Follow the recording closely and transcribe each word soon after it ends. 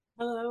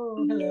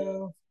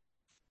Hello.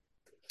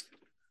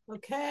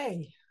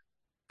 Okay.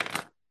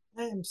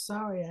 I am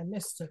sorry I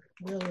missed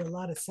really a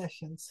lot of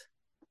sessions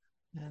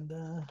and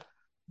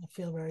I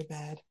feel very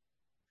bad.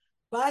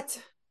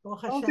 But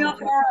Baruch Don't Hashem, feel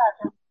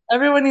bad.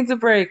 Everyone needs a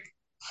break.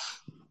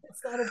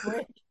 it's not a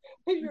break.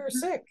 You're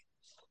sick.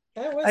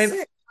 I was I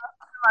sick,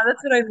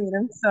 That's what I mean.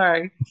 I'm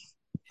sorry.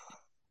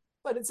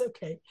 but it's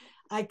okay.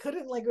 I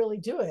couldn't really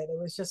do it. It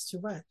was just too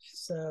much.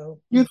 So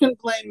You can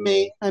blame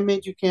me. I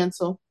made you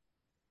cancel.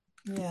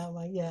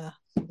 yeah,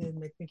 it did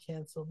make me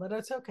cancel, but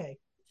it's okay.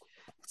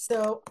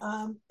 So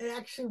it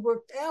actually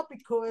worked out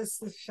because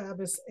the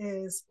Shabbos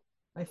is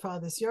my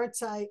father's yard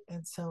site,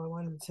 and so I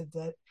wanted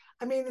to.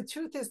 I mean, the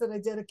truth is that I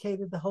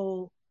dedicated the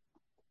whole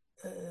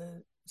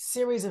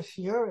series of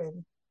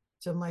Shurin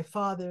to my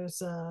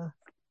father's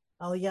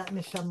Aliyat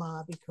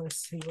Neshama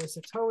because he was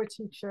a Torah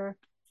teacher,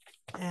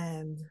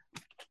 and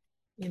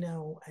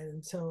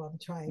and so I'm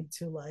trying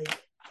to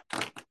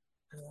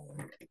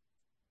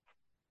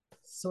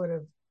sort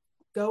of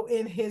go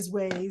in his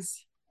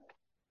ways,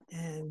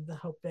 and the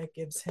hope that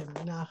gives him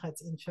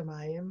nachat in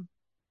Shemayim.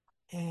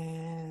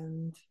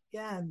 And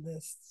yeah, and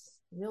this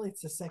really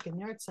it's the second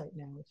yard site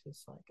now, which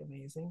is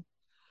amazing.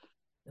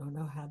 Don't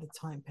know how the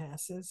time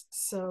passes.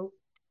 So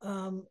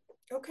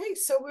okay,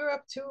 so we're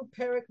up to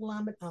Perek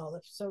Lamed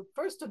Aleph. So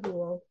first of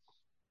all,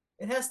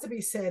 it has to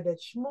be said that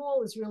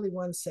Shmuel is really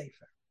one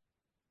sefer.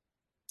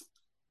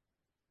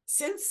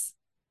 Since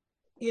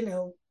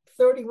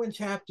 31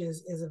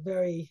 chapters is a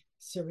very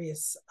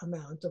serious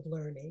amount of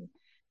learning,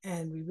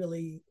 and we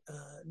really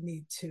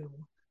need to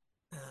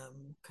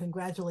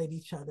congratulate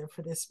each other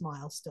for this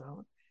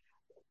milestone.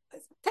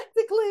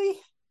 Technically,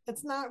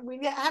 it's not.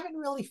 We haven't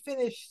really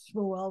finished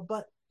Shmuel,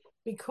 but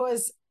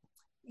because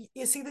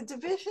you see the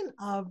division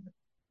of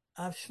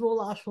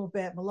Shmuel Aleph, Shmuel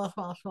Bet,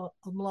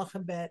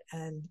 Malach Bet,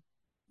 and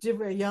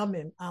Divrei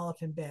Yamim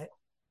Aleph and Bet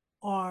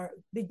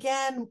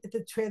began with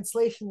the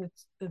translation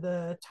of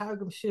the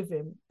Targum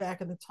Shivim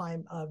back in the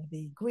time of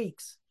the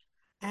Greeks,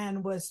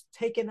 and was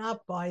taken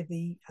up by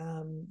the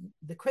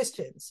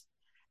Christians,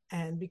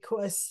 and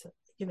because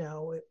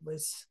it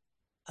was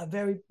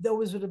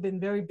those would have been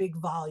very big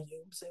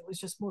volumes. It was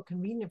just more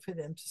convenient for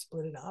them to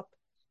split it up.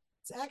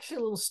 It's actually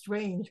a little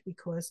strange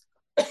because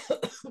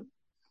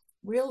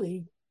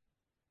really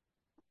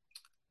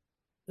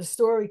the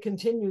story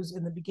continues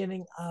in the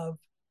beginning of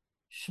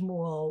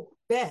Shmuel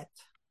Bet,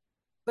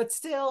 but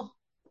still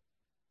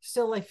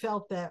I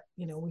felt that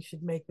we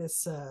should make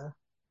this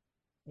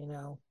you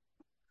know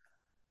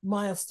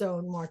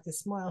mark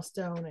this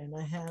milestone, and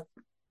I have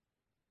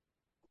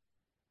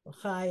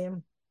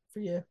Chaim for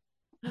you,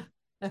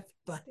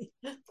 everybody.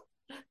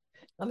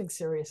 Nothing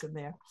serious in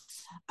there.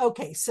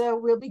 Okay, so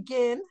we'll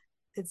begin.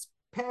 It's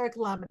Perek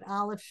Lamed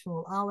Aleph,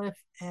 Shmuel Aleph,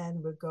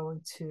 and we're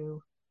going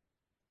to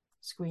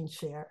screen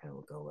share, and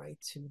we'll go right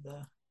to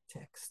the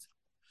text.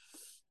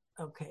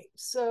 Okay,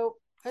 so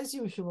as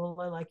usual,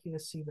 I like you to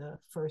see the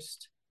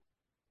first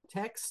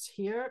text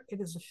here.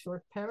 It is a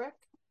short Perek,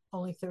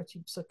 only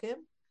 13 psukim,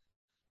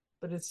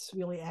 but it's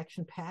really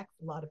action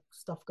packed. A lot of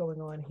stuff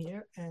going on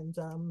here, and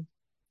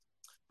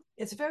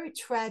it's very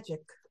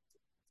tragic.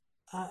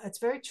 It's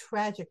very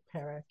tragic,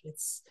 Perek.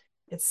 It's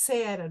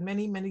sad on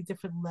many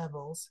different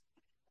levels,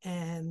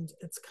 and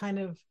it's kind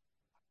of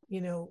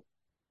you know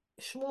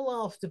Shmuel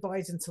Aleph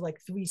divides into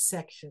three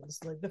sections.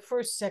 Like the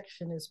first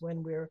section is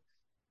when we're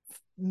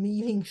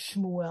meeting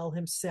Shmuel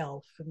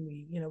himself, and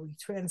we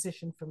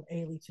transition from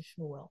Eli to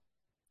Shmuel.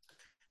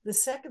 The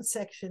second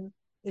section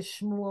is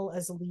Shmuel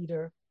as a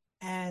leader,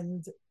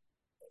 and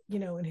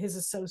in his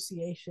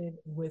association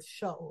with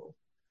Shaul.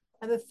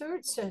 And the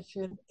third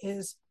section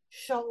is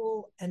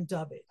Shaul and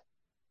David.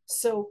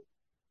 So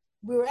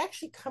we're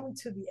actually coming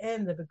to the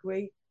end of a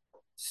great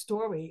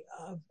story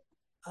of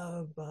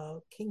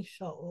King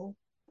Shaul,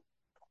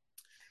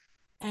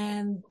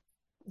 and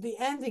the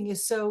ending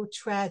is so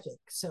tragic.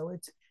 So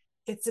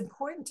it's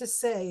important to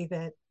say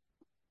that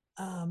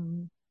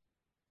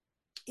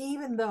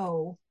even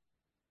though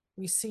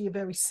we see a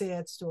very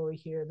sad story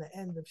here in the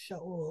end of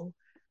Shaul,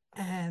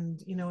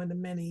 and in the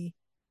many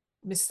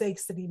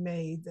mistakes that he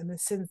made and the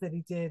sins that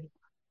he did,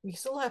 we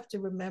still have to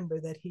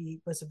remember that he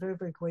was a very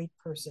great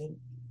person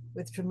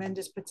with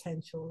tremendous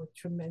potential, with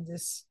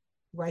tremendous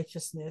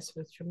righteousness,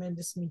 with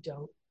tremendous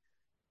midot,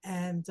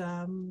 and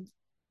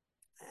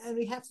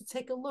we have to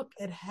take a look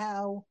at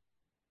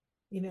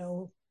you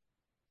know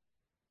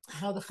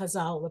how the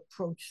Chazal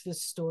approach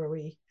this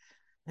story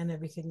and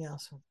everything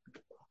else.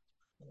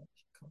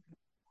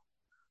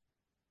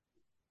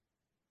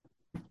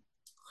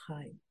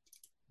 Hi.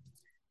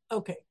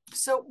 Okay,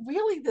 so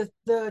really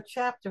the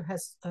chapter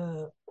has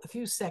a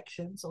few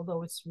sections,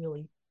 although it's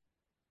really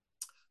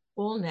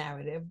all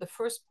narrative. The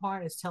first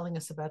part is telling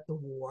us about the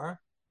war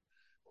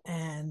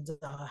and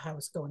how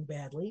it's going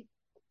badly.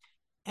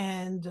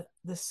 And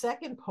the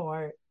second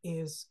part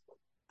is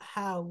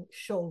how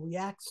Shaul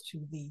reacts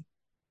to the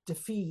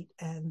defeat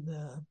and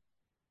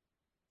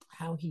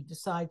how he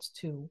decides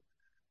to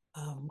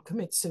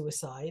commit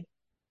suicide.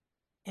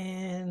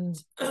 And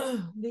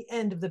the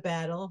end of the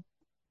battle,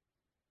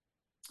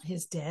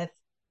 his death,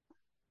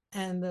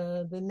 And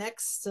the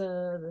next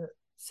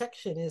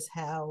section is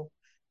how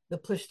the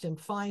Plishtim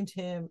find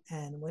him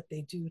and what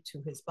they do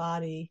to his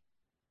body.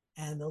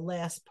 And the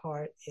last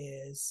part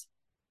is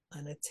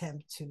an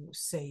attempt to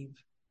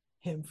save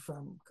him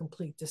from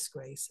complete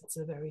disgrace. It's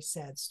a very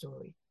sad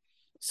story.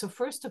 So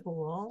first of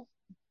all,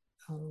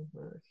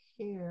 over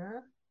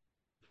here,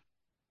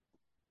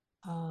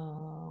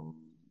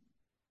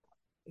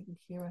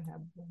 here I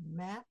have the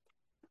map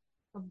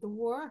of the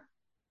war.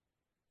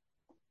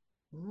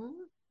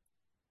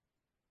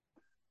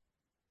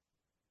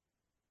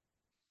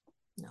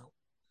 No,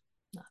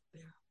 not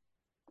there.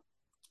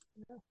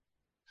 No.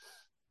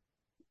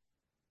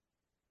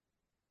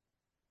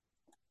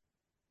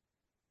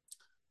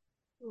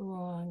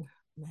 Wrong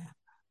map.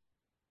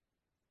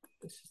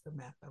 This is the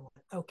map I want.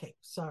 Okay,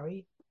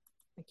 sorry.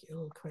 Make you a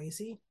little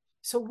crazy.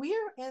 So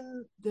we're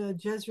in the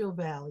Jezreel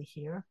Valley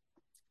here,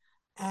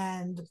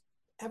 and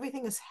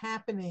everything is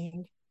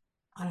happening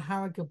on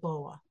Har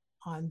Gilboa,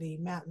 on the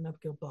mountain of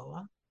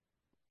Gilboa.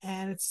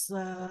 And it's,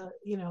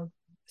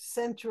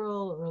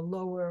 central or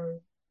lower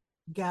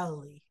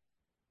Galilee.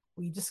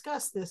 We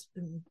discussed this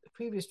in the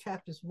previous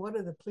chapters. What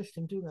are the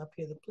Plishtim doing up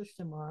here? The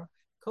Plishtim are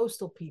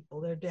coastal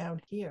people. They're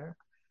down here.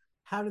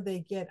 How do they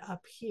get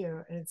up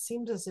here? And it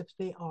seems as if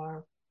they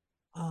are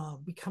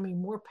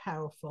becoming more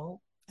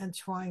powerful and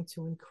trying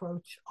to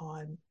encroach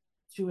on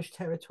Jewish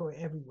territory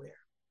everywhere.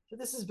 So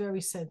this is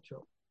very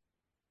central.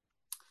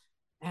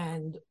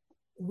 And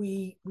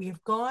we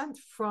have gone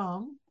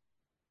from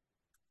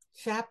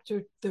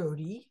chapter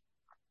 30,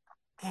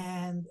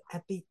 and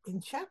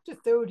in chapter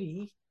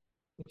 30,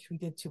 which we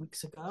did 2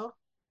 weeks ago,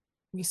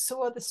 we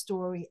saw the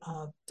story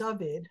of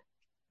David.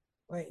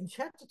 Right in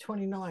chapter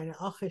 29,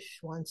 Achish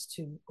wants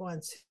him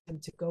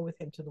to go with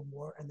him to the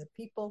war, and the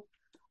people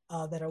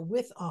that are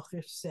with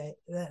Achish say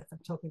that I'm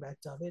talking about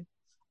David.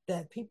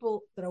 That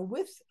people that are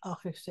with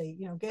Achish say,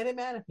 get him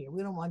out of here.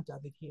 We don't want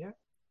David here.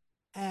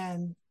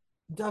 And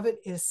David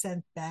is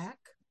sent back,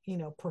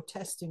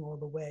 protesting all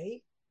the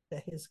way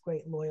that his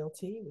great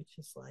loyalty, which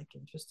is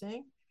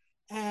interesting.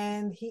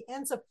 And he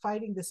ends up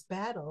fighting this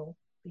battle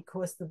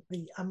because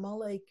the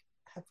Amalek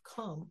have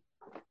come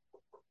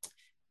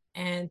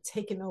and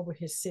taken over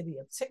his city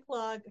of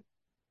Ziklag,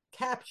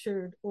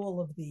 captured all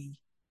of the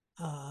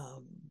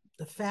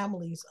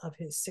families of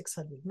his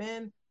 600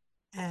 men.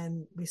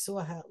 And we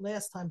saw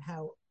last time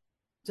how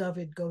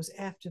David goes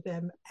after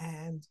them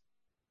and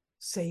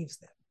saves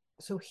them.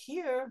 So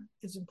here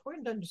it's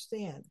important to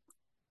understand,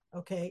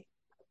 okay,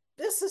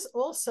 this is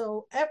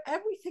also,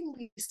 everything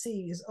we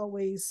see is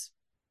always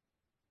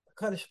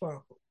HaKadosh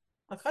Baruch Hu.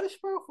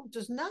 HaKadosh Baruch Hu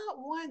does not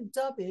want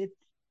David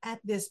at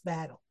this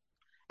battle.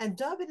 And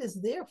David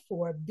is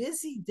therefore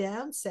busy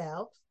down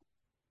south,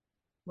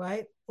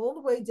 right, all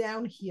the way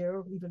down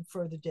here, even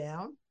further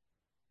down,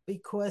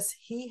 because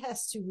he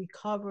has to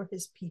recover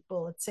his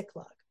people at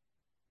Ziklag.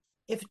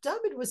 If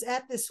David was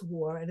at this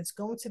war, and it's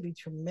going to be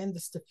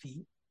tremendous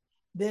defeat,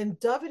 then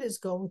David is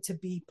going to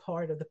be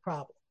part of the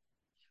problem.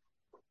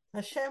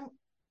 Hashem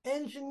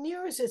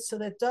engineers it so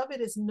that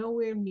David is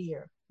nowhere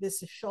near.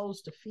 This is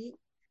Shaul's defeat,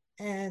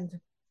 and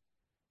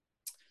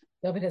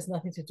David has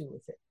nothing to do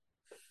with it.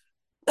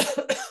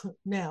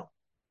 Now,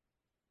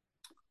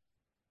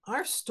 in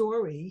our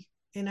story,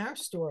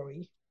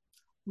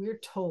 we're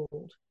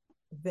told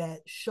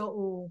that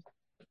Shaul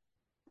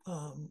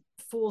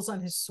falls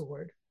on his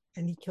sword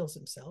and he kills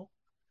himself.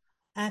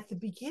 At the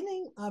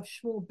beginning of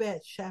Shmuel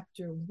Bet,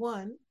 chapter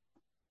 1,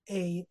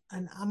 an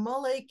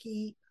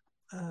Amaleki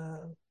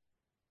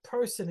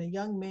person, a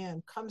young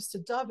man, comes to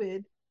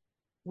David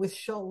with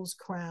Shaul's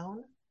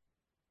crown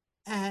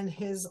and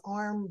his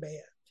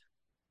armband.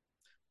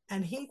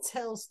 And he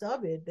tells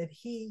David that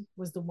he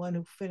was the one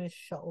who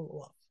finished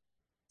Shaul off.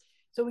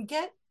 So we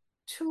get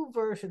two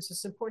versions.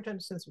 It's important to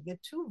understand this. We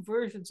get two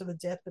versions of the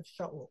death of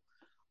Shaul.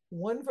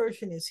 One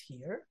version is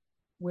here,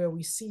 where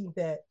we see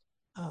that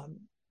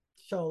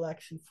Shaul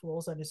actually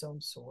falls on his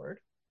own sword.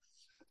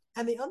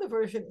 And the other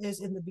version is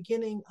in the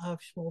beginning of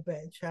Shmuel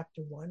Ben,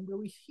 chapter 1, where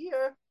we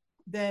hear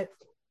that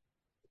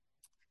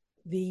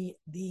the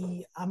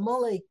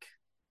Amalek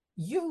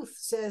youth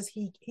says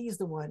he's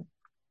the one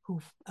who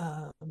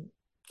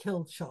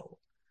killed Shaul.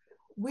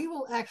 We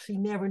will actually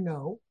never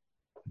know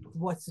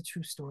what's the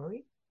true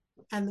story.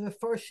 And the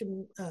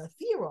Mefarshim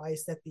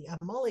theorize that the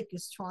Amaleki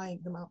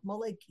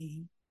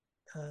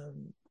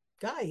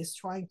guy is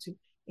trying to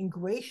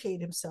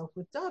ingratiate himself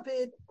with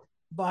David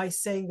by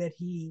saying that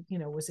he,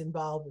 was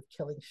involved with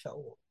killing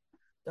Shaul.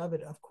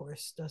 David, of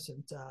course,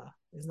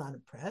 is not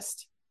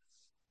impressed.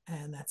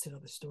 And that's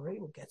another story.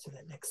 We'll get to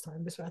that next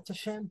time, B'ezrat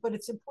Hashem. But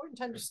it's important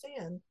to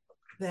understand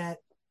that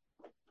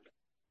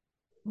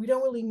we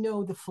don't really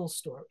know the full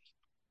story.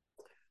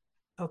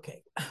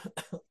 Okay.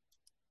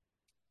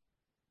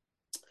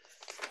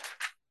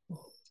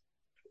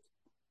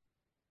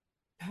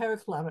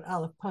 Perek Lamed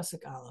Aleph,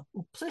 Pasuk Aleph.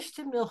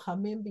 Uplishtim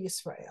nilchamim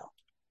b'Yisrael.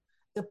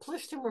 The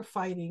Plishtim were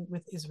fighting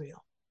with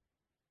Israel.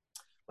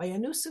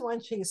 Vayanusu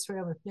anshe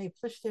Yisrael mipnei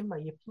Plishtim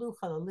vayiplu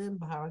chalalim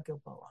b'Har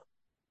Gilboa.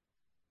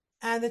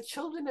 And the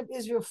children of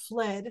Israel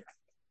fled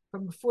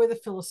from before the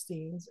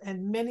Philistines,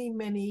 and many,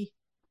 many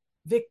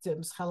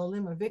victims,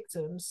 Halalim or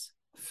victims,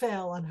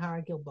 fell on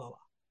Har Gilboa.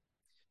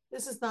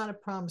 This is not a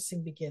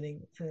promising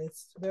beginning, and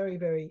it's very,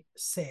 very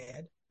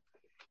sad.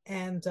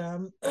 And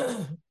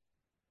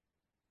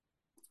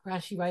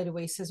Rashi right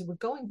away says we're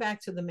going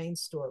back to the main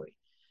story.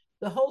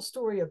 The whole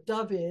story of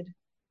David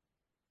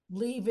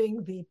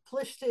leaving the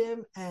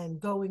Plishtim and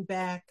going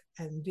back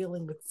and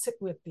dealing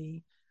with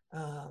the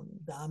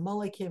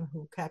Amalekim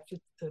who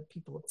captured the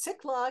people of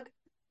Ziklag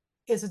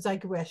is a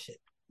digression.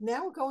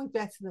 Now we're going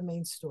back to the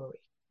main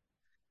story.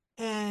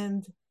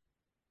 And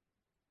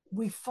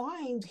we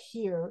find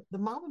here, the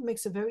Malbim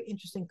makes a very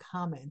interesting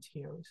comment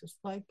here. It's just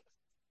like,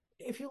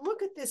 if you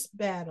look at this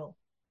battle,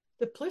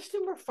 the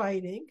Plishtim were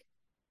fighting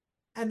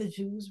and the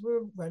Jews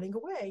were running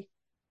away.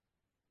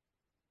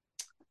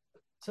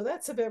 So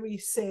that's a very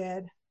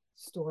sad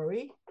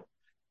story.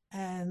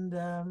 And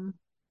I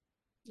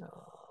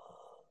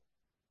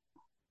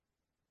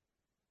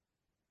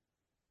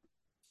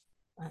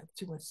have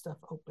too much stuff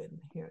open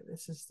here.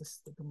 This is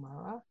the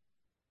Gemara.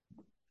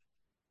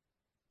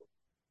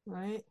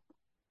 Right?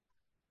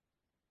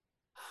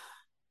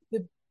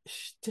 The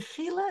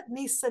Techila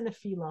Nisa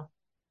Nefila.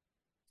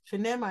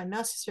 שנאמר,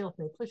 נס ישראל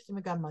לפני פלישתים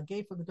וגם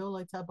מגפה גדול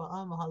הייתה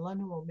בעם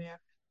והלנו אומר,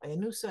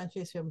 וינוסו אנשי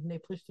ישראל מפני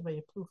פלישתים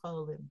ויפלו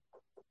חללים.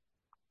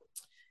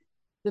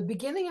 The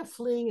beginning of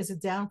fleeing is a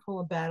downfall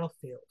of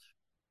battlefield.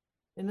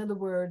 In other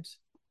words,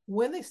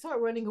 when they start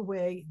running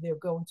away, they're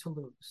going to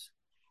lose.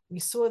 We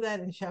saw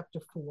that in chapter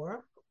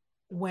 4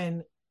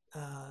 when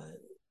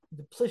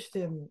the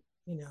Plishtim,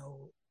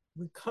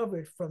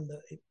 recovered from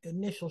the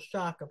initial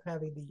shock of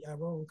having the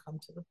Aron come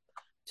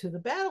to the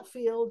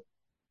battlefield,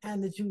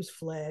 and the Jews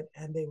fled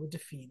and they were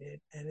defeated,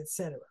 and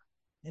etc.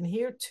 And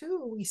here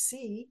too, we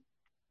see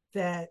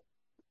that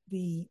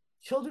the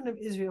children of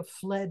Israel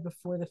fled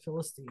before the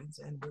Philistines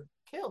and were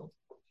killed.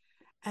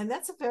 And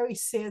that's a very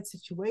sad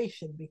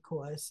situation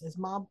because, as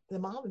the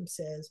Malbim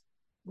says,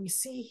 we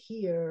see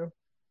here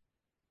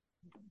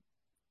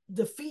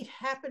defeat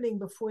happening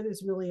before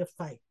there's really a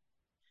fight.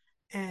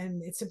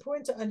 And it's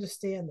important to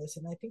understand this.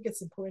 And I think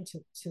it's important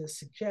to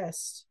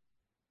suggest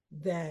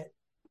that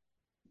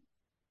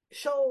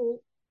Shaul,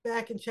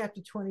 back in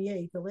chapter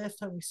 28, the last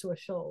time we saw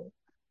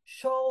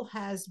Shaul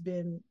has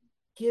been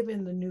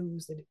given the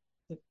news that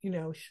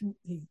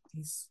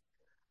he's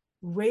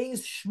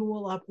raised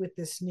Shmuel up with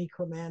this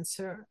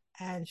necromancer,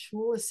 and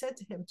Shmuel has said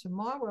to him,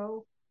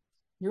 tomorrow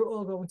you're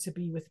all going to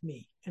be with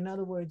me. In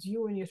other words,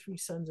 you and your 3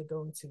 sons are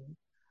going to,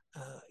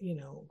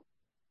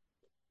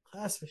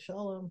 Chas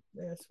v'shalom,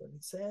 that's what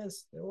he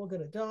says, they're all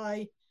going to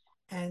die.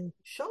 And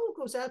Shaul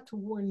goes out to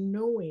war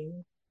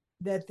knowing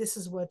that this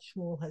is what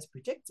Shmuel has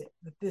predicted,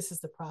 that this is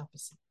the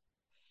prophecy.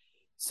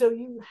 So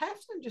you have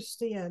to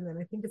understand, and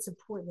I think it's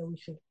important that we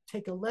should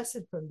take a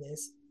lesson from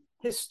this.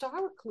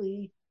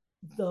 Historically,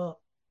 the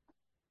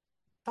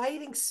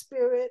fighting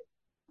spirit,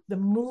 the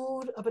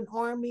mood of an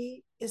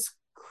army is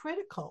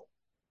critical.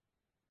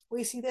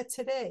 We see that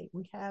today.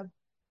 We have,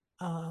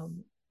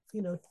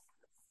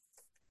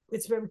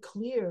 it's very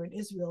clear in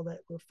Israel that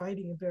we're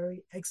fighting a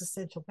very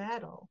existential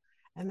battle.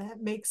 And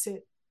that makes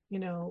it,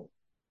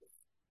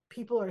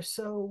 people are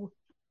so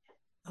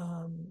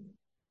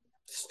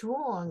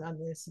strong on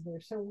this. They're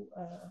so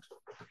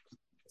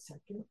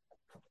second.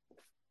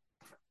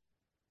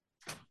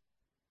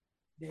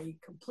 They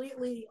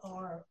completely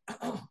are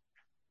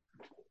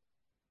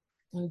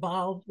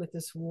involved with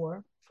this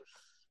war,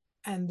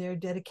 and their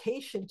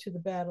dedication to the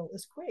battle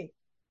is great.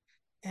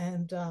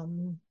 And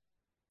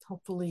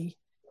hopefully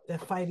the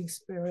fighting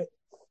spirit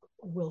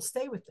will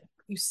stay with them.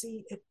 You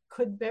see, it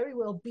could very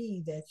well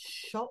be that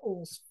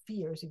Shaul's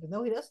fears, even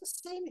though he doesn't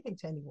say anything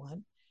to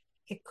anyone,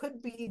 it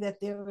could be that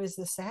there is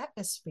this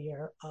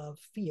atmosphere of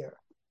fear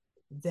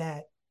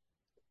that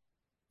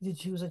the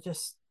Jews are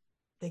just,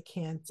 they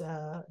can't,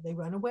 they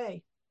run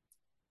away.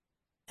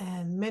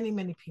 And many,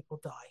 many people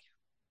die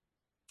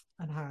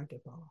on Har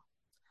Gilboa.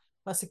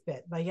 Pasuk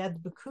bet.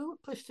 Vayadbeku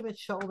plishtim et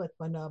Shaul et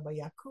banav,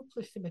 vayaku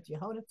plishtim et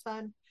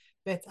Yehonatan,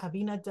 bet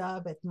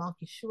Abinadab et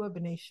Malkishua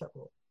b'nei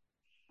Shaul.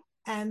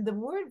 And the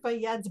word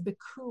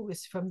vayadbeku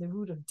is from the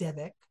root of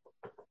debek,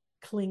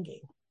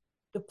 clinging.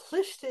 The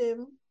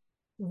Plishtim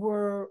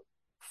were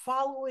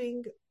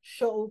following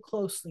Shaul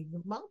closely. The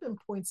Malbim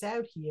points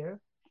out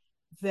here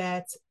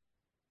that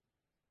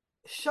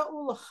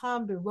Shaul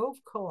lacham berov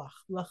koach,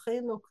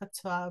 lachen lo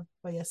katav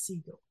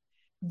vayasigo.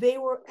 They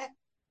were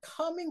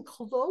coming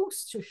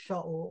close to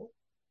Shaul,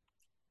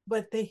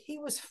 but he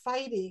was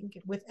fighting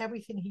with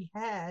everything he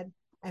had,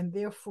 and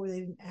therefore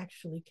they didn't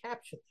actually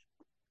capture them.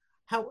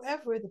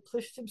 However, the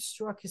Plishtim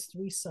struck his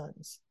 3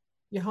 sons,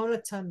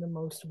 Yehonatan, the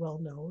most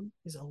well-known,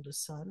 his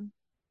oldest son,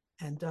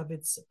 and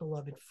David's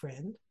beloved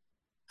friend,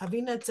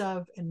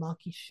 Avinadav and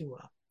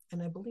Malkishua.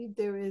 And I believe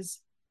there is,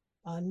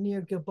 near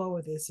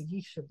Gilboa, there's a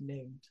Yishuv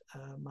named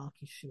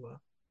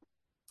Malkishua.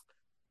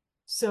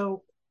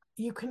 So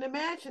you can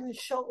imagine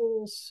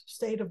Shaul's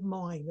state of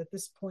mind at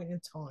this point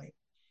in time.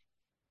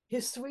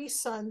 His 3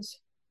 sons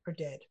are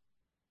dead.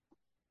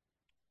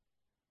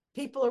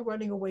 People are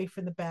running away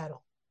from the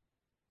battle.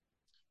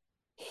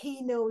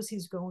 he knows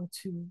he's going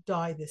to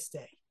die this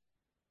day.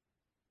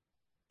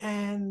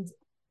 And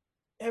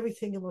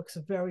everything looks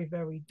very,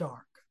 very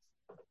dark.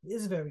 It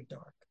is very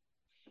dark.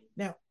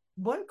 Now,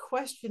 one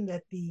question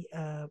that the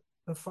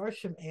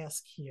Mefarshim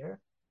ask here,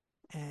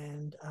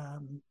 and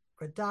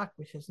Radak,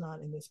 which is not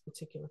in this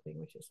particular thing,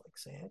 which is like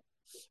sad,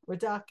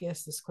 Radak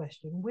asked this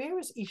question: where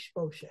is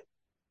Ishbosheth?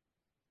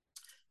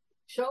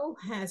 Shaul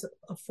has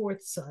a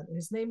fourth son.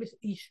 His name is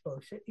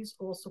Ishbosheth. He's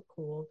also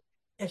called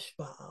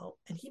Eshbaal,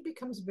 and he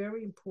becomes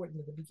very important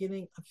at the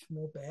beginning of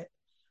Shmuel Bet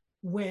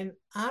when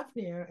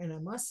Avner and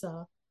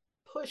Amasa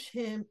push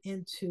him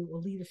into a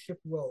leadership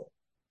role,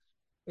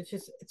 which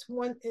is it's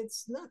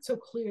not so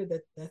clear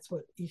that that's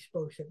what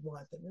Ishbosheth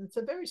wanted, and it's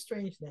a very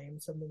strange name,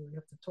 something we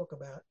have to talk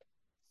about.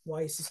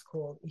 Why is this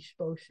called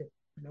Ishbosheth?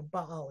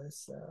 Baal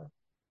is.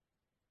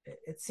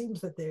 It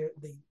seems that the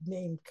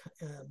name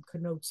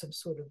connotes some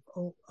sort of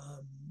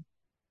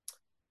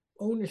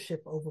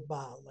ownership over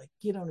Baal, like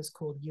Gidon is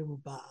called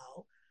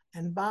Yerubal,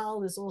 and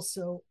Baal is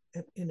also,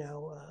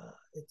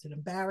 it's an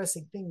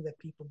embarrassing thing that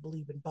people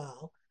believe in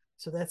Baal.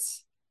 So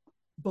that's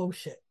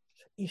Boshet.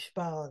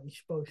 Ishbaal and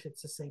Ishboshet,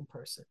 it's the same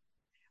person.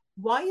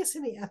 Why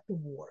isn't he at the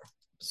war?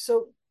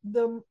 So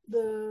the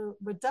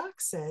Radak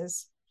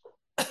says,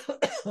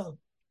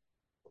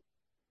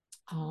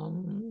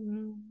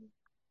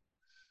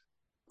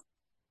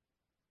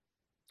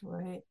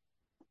 right,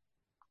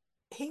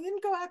 he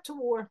didn't go out to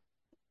war.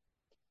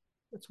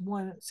 That's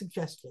one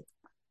suggestion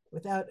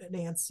without an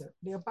answer.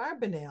 The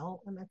Abarbanel,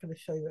 I'm not going to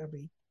show you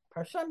every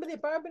parsha, but the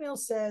Abarbanel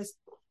says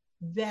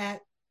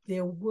that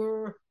there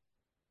were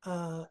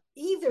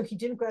either he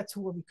didn't go out to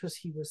war because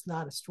he was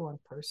not a strong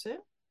person,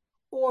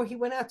 or he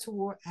went out to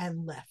war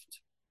and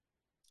left.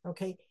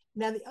 Okay.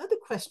 Now the other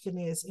question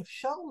is, if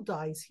Shaul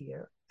dies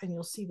here, and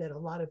you'll see that a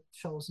lot of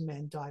Shaul's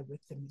men die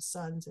with him, his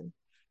sons, and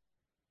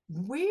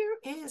where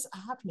is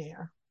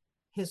Avner,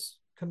 his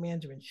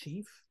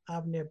commander-in-chief,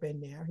 Avner ben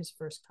Ner, his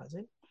first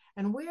cousin,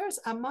 and where's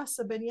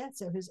Amasa ben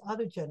Yetzer, his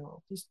other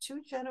general? His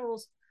two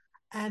generals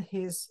and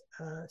his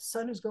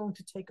son who's going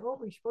to take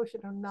over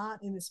Ishbosheth are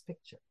not in this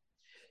picture.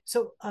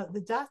 So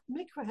the Daf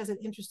Mikra has an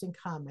interesting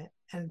comment,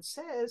 and it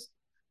says,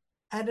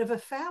 out of a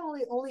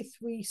family, only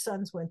 3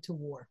 sons went to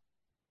war.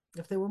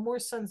 If there were more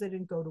sons, they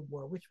didn't go to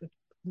war, which would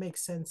make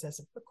sense as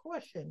a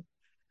precaution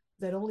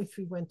that only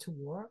 3 went to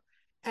war.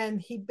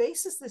 And he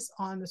bases this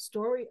on the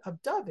story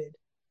of David.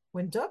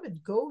 When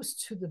David goes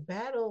to the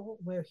battle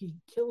where he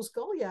kills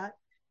Goliath,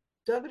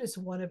 David is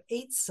one of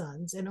 8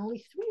 sons, and only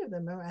 3 of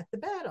them are at the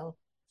battle.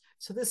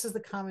 So this is the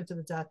comment of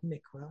the Daf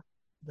Mikra,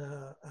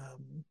 the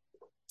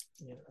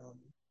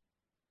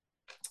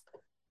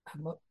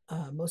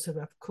Moshe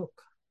Rav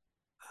Kook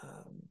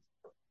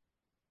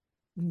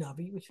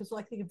Navi, which is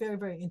likely a very,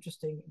 very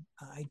interesting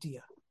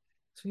idea.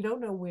 So we don't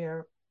know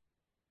where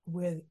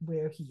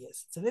he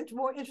is. It's a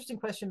more interesting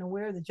question of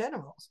where are the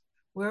generals?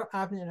 Where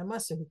are Avner and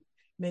Amasa?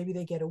 Maybe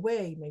they get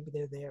away, maybe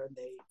they're there and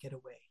they get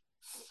away.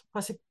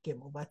 Pasuk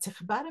Gimel.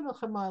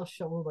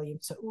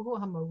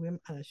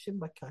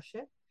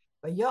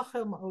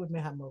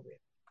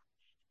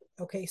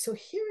 Okay, so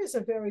here is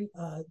a very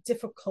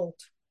difficult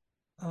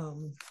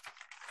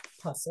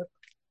pasuk,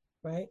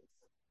 right?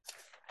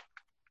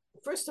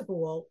 First of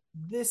all,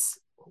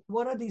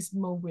 one of these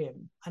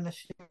morim,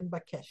 anashim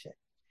bakeshet,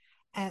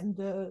 and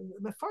the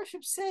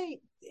Mefarshim say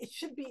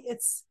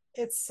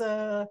it's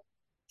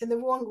in the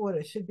wrong order.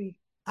 It should be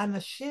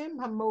anashim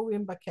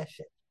hamorim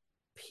bakeshet,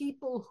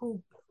 people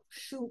who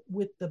shoot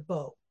with the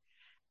bow.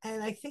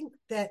 And I think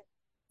that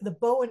the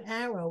bow and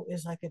arrow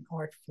is like an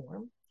art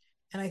form,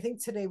 and I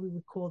think today we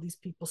would call these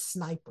people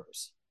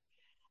snipers.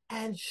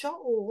 And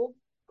Shaul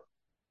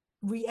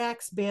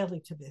reacts badly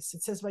to this.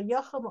 It says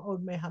Vayachel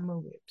ma'od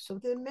mehamorim. So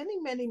there are many,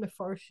 many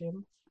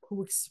Mefarshim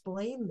who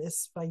explain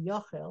this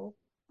Vayachel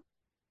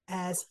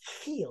as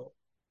Chil,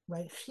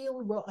 right?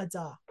 Chil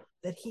ro'adah,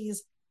 that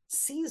he's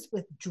seized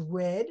with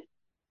dread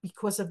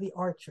because of the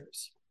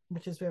archers,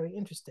 which is very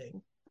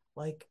interesting.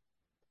 Like,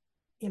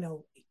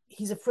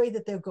 he's afraid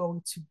that they're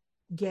going to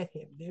get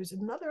him. There's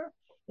another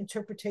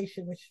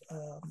interpretation which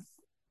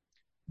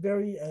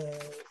very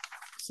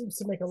seems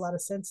to make a lot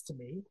of sense to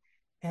me,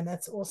 and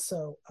that's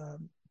also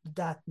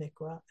Dat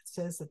Mikra. It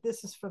says that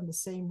this is from the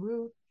same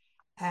root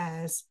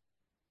as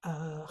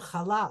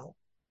Halal,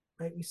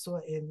 right? We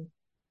saw in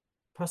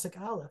Perek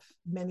Aleph,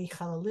 many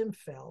Chalalim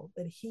fell,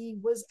 that he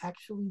was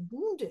actually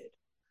wounded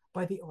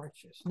by the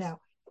archers. Now,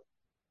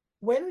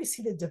 when we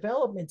see the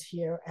development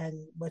here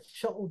and what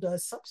Shaul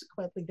does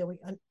subsequently,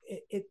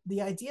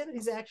 the idea that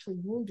he's actually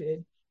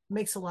wounded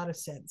makes a lot of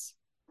sense.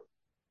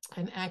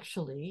 And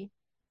actually,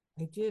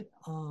 I did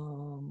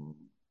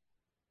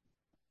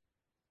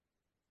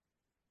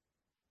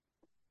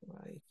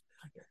right,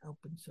 I can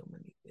open so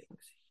many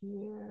things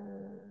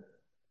here.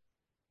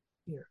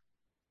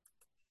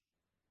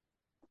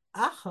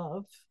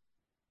 Achav,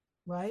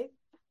 right?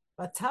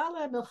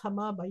 Batala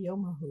milchama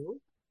bayom hahu,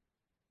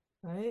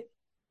 right?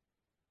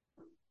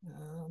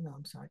 No,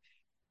 I'm sorry.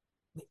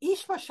 The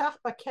Ishmashach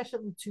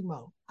bakeshet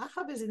l'tumo.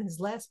 Achav is in his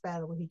last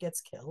battle when he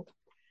gets killed,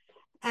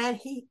 and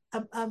he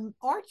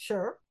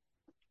archer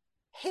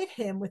hit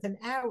him with an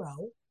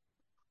arrow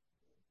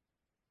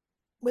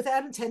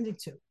without intending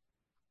to,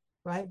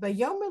 right? By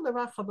Yomer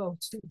Larachabo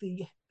to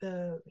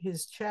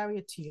his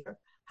charioteer,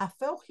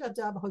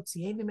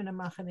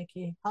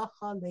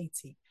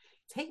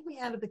 take me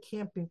out of the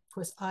camp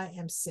because I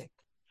am sick.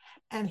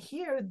 And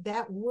here,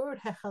 that word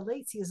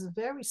hechaleti is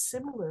very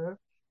similar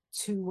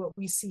to what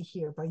we see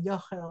here by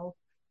Yochel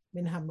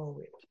min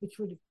Hamorid, which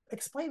would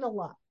explain a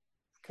lot.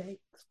 Okay,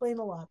 explain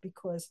a lot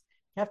because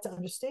you have to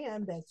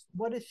understand that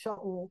what is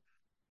Shaul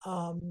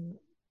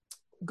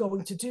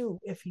going to do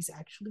if he's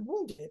actually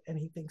wounded and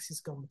he thinks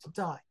he's going to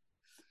die.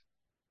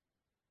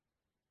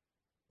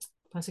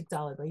 Pasuk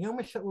Daled. Vayom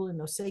Shaul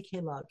nosei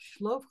kelav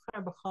shlov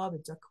charbacha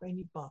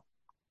v'dakreni ba.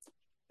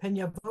 Pen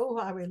yavo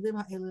ha'arelim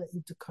ha'ele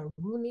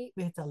u'tukaruni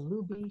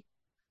v'hetalubi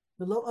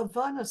v'lo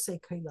ava nosei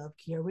kelav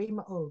ki yarei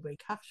ma'od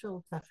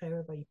v'yikachshel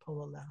tacher v'yipol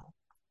aleha.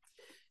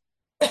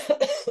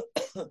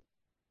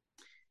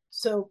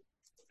 So,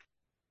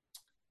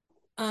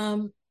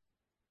 the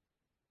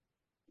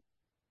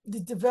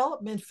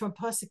development from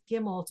Pasuk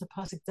Gimel to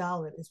Pasuk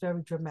Dalet is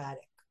very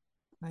dramatic,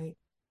 right?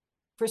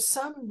 For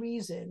some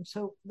reason,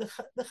 so the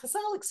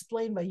Chazal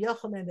explained by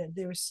Yochanan that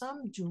there is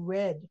some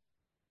dread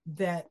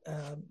that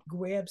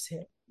grabs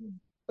him,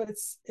 but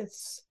it's a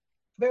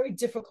very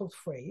difficult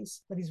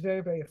phrase, but he's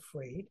very, very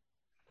afraid.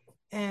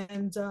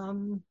 And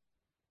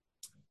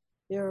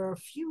there are a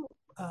few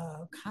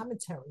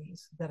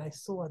commentaries that I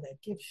saw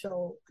that give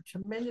Shaul a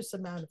tremendous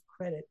amount of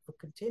credit for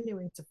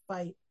continuing to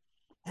fight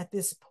at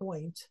this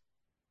point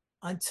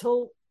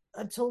until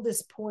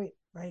this point,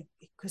 right?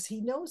 Because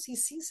he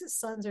sees his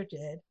sons are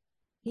dead,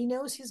 he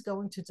knows he's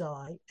going to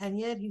die, and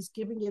yet he's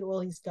giving it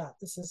all he's got.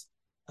 This is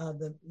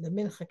the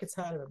Mincha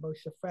Ketzara of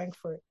Moshe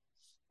Frankfurt,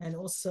 and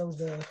also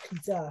the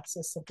Chidah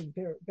says something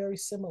very, very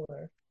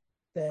similar,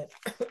 that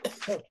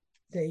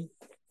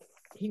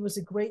he was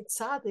a great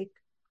tzaddik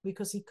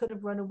because he could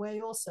have run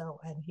away also,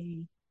 and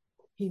he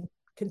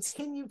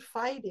continued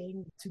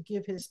fighting to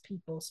give his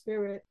people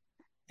spirit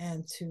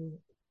and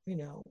to,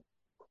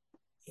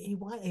 he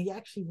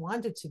actually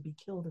wanted to be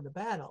killed in the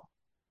battle.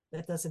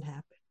 That doesn't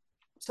happen.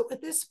 So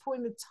at this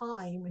point in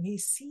time, when he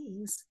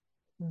sees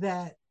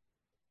that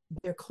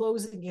they're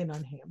closing in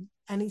on him,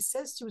 and he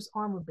says to his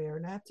armor bearer,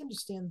 and I have to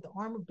understand the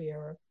armor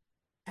bearer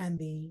and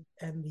the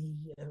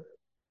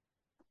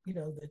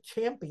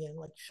champion,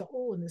 like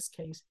Shaul in this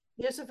case,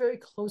 he has a very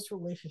close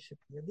relationship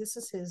here. This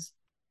is his,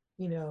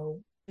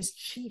 his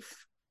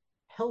chief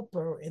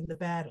helper in the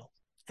battle.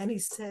 And he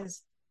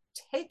says,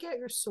 take out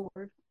your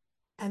sword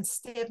and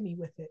stab me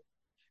with it,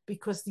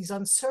 because these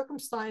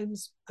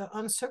uncircumcised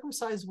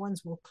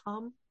ones will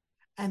come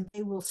and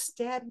they will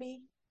stab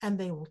me and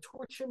they will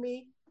torture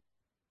me.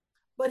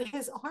 But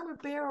his armor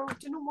bearer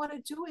didn't want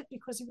to do it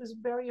because he was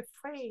very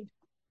afraid.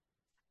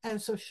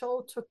 And so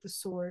Shaul took the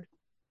sword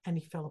and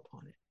he fell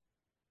upon it.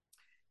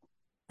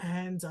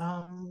 And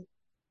I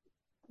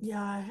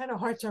had a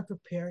hard time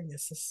preparing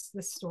this.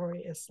 This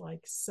story is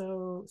like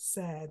so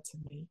sad to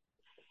me.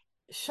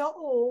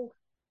 Shaul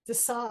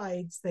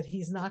decides that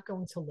he's not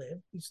going to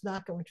live, he's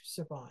not going to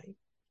survive.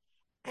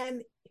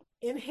 And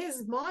in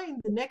his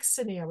mind, the next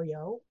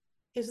scenario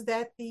is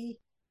that the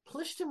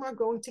Plishtim are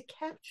going to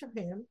capture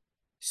him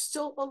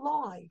still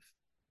alive.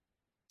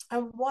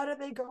 And what are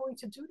they going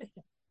to do to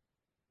him?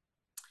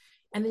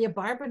 And the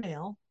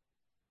Abarbanel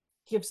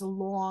gives a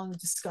long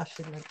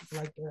discussion,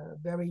 like a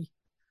very,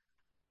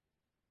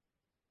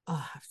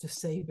 I have to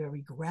say,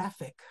 very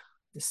graphic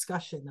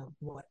discussion of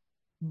what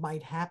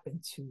might happen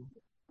to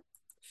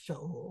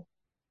Shaul.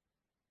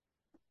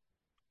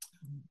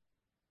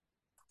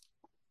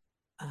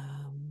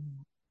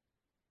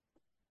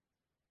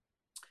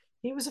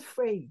 He was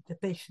afraid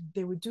that they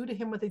would do to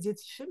him what they did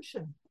to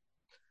Shimshon,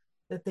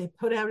 that they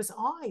put out his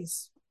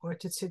eyes, or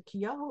to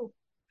Tzidkiyahu,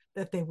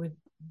 that they would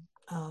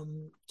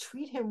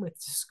treat him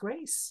with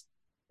disgrace,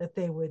 that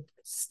they would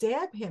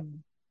stab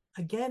him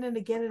again and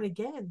again and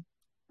again.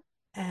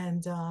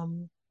 And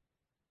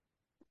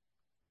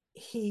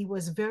he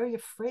was very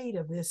afraid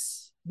of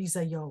this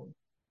bizayon,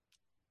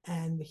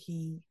 and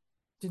he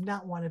did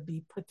not want to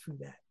be put through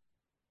that.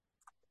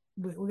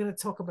 We're going to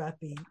talk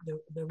about the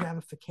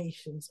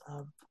ramifications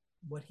of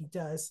what he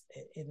does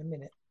in a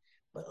minute,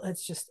 but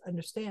let's just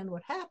understand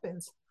what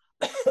happens.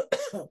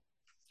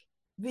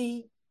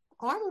 The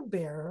armor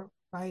bearer,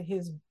 right,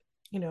 his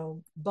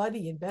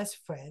buddy and best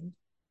friend,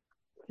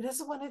 he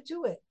doesn't want to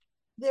do it.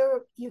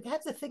 You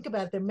have to think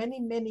about it. There are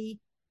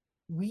many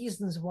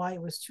reasons why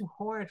it was too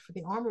hard for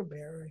the armor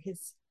bearer.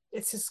 It's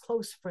his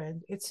close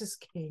friend, it's his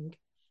king.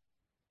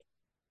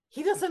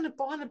 He doesn't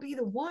want to be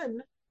the one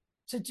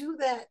to do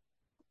that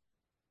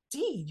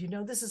deed.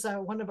 This is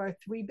one of our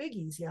three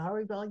biggies,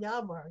 Yahari Vel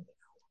Yavar.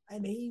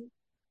 And he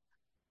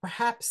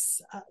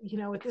perhaps, at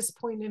this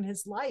point in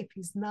his life,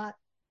 he's not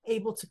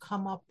able to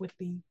come up with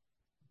the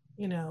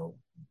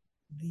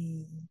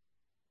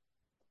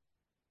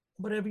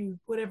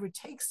whatever it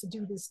takes to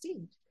do this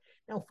deed.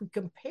 Now, if we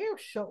compare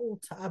Shaul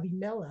to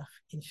Avimelech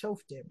in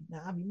Shoftim,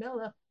 now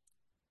Avimelech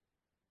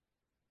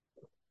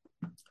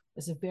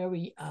is a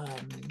very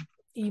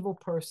evil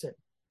person.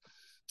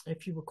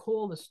 if you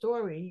recall the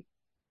story,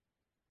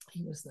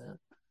 he was the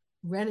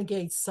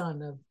renegade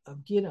son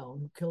of Gideon,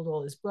 who killed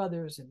all his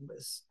brothers and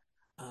was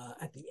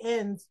at the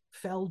end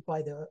felled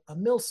by a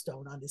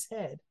millstone on his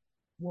head.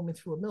 A woman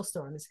threw a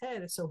millstone on his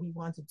head, and so he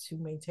wanted to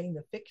maintain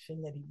the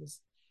fiction that he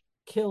was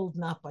killed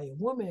not by a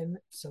woman.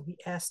 So he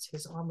asked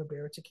his armor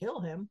bearer to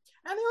kill him,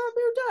 and the armor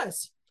bearer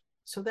does.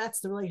 So that's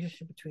the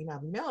relationship between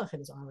Avimelech and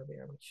his armor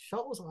bearer, which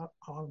Shaul's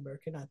armor bearer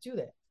cannot do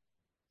that.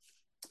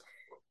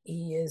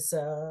 He is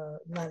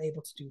not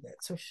able to do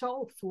that. So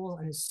Shaul falls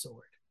on his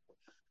sword.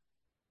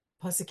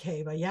 And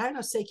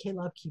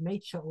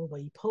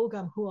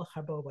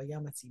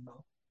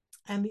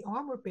the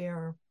armor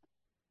bearer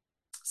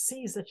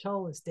sees that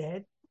Shaul is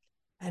dead,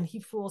 and he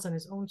falls on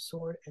his own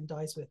sword and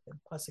dies with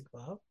him. Pasuk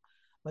Vav.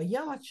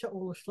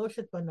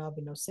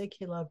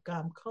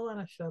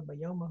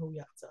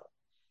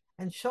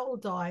 And Shaul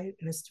died,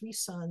 and his 3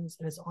 sons,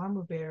 and his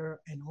armor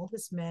bearer, and all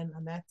his men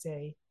on that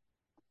day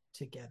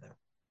together.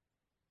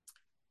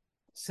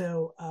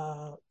 So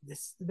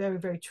this very,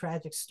 very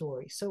tragic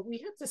story. So we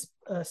have to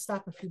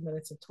stop a few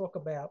minutes and talk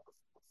about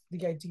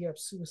the idea of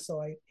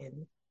suicide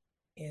in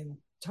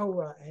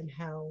Torah and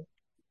how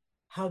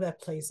that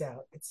plays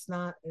out. It's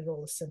not at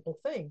all a simple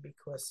thing,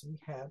 because we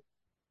have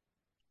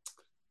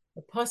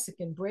the pasuk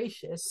in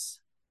Bereshis.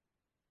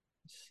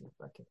 Let's see if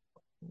I can.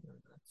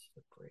 No, that's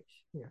the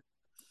Bereshis here.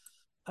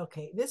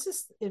 Okay, this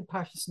is in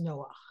Parshas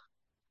Noach.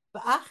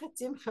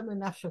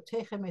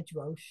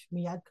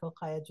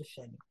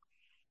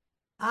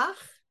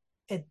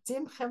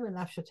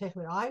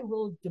 I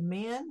will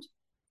demand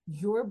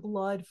your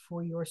blood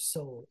for your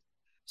soul.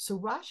 So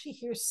Rashi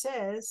here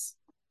says,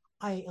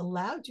 I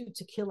allowed you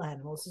to kill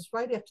animals. It's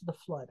right after the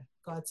flood.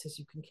 God says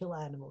you can kill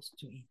animals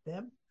to eat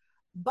them.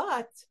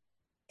 But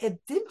a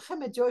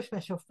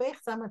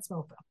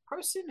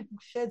person who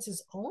sheds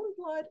his own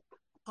blood,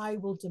 I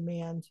will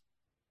demand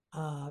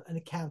an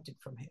accounting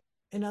from him.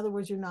 In other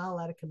words, you're not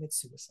allowed to commit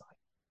suicide.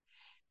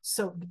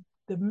 So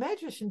the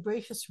Medrash in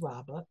Bereshis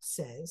Rabbah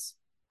says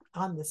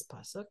on this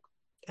pasuk,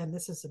 and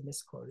this is a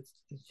misquote,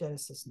 it's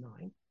Genesis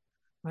 9,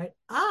 right?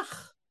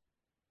 Ach,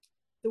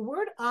 the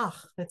word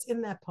ach that's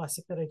in that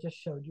pasuk that I just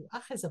showed you,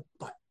 ach is a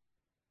but.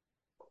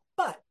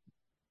 But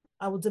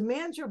I will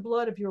demand your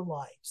blood of your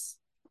lives.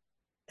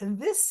 And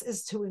this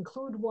is to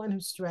include one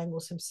who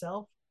strangles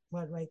himself.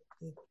 Right?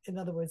 In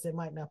other words, there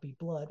might not be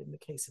blood in the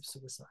case of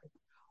suicide.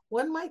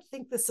 One might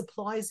think this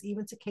applies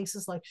even to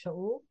cases like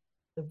Shaul.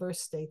 The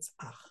verse states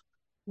ach.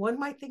 One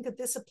might think that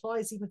this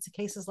applies even to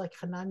cases like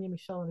Hananiah,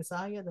 Mishael, and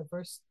Isaiah. The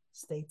verse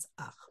states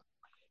ach.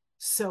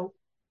 So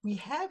we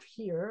have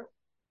here,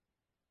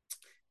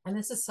 and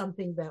this is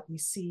something that we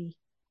see,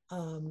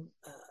 I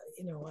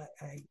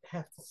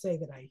have to say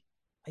that I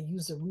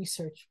use a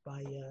research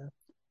by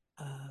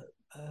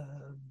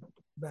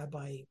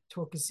Rabbi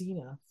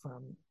Torkazina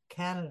from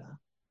Canada.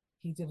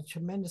 He did a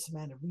tremendous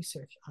amount of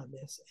research on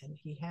this, and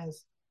he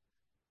has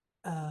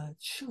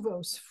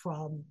tshuvos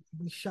from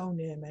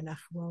Rishonim and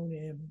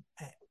Achronim.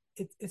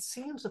 It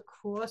seems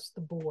across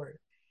the board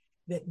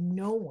that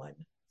no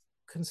one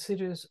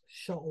considers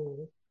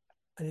Shaul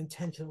an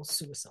intentional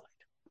suicide.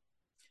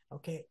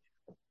 Okay,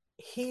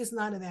 he's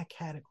not in that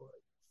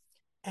category,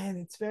 and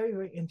it's very,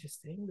 very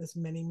interesting. There's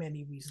many,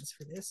 many reasons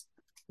for this.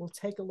 We'll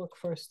take a look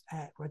first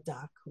at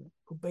Radak,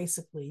 who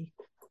basically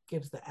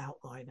gives the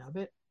outline of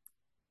it.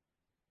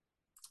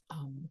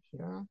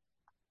 Here.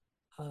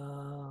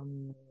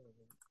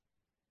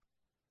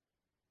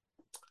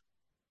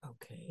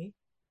 Okay.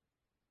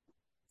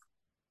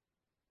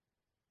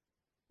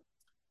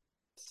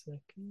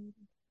 Second.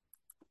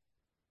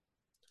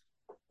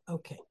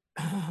 Okay.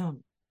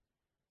 And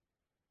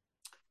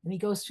he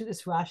goes through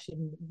this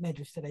Rashi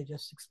Medrash that I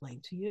just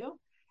explained to you.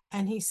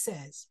 And he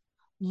says,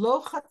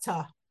 Lo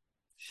chata,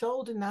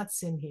 Shaul did not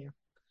sin here.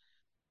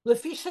 He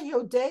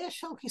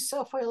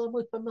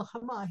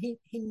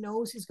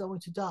knows he's going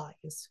to die.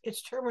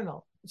 It's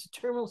terminal. It's a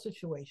terminal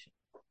situation,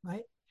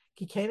 right?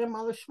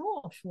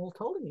 Shmuel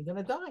told him you're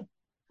going to die.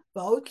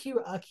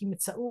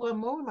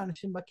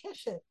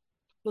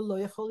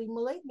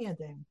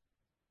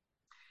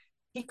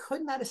 He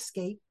could not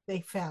escape.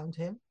 They found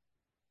him,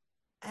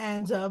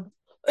 and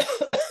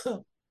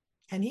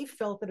and he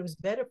felt that it was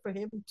better for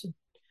him to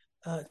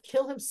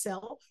kill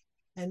himself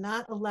and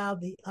not allow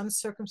the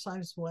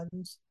uncircumcised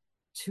ones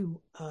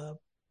to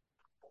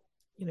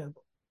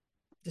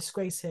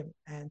disgrace him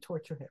and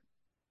torture him.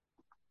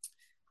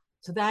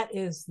 So that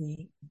is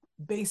the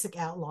basic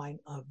outline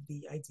of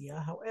the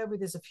idea. However,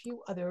 there's a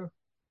few other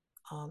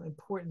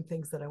important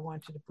things that I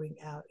want you to bring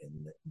out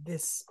in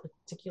this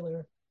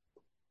particular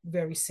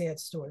very sad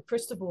story.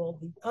 First of all,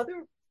 the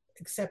other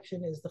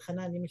exception is the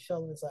Hananiah,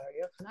 Mishael, and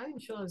Azariah. Hananiah,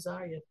 Mishael, and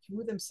Azariah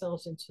threw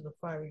themselves into the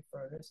fiery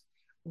furnace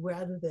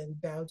rather than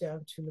bow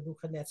down to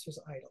Nebuchadnezzar's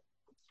idol.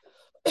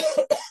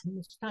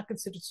 It's not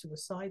considered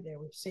suicide. They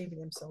were saving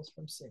themselves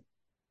from sin.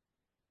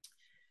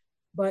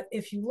 But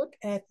if you look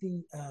at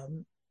the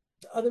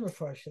other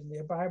Mefarshim,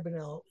 the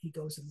Abarbanel, he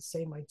goes in the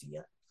same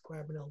idea.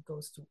 Abarbanel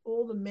goes through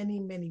all the many,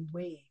 many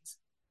ways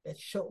that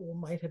Shaul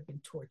might have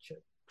been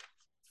tortured.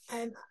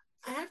 And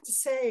I have to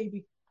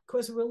say,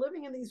 because we're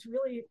living in these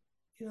really,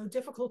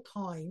 difficult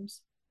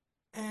times,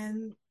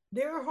 and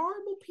they're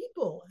horrible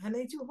people, and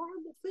they do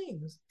horrible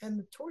things, and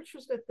the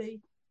tortures that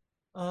they,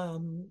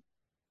 um,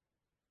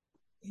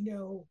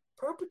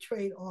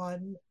 perpetrate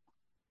on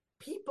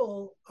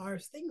people are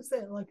things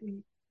that like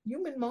the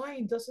human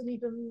mind doesn't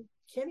even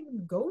can't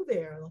even go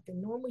there. Like a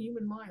normal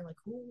human mind, like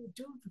who will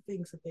do the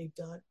things that they've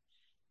done?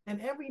 And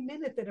every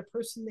minute that a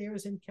person there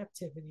is in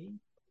captivity,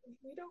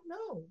 we don't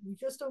know. We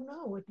just don't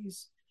know what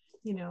these,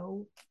 you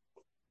know,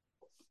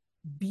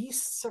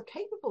 beasts are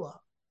capable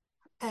of.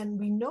 And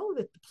we know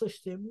that the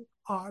Plishtim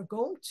are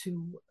going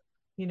to,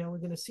 we're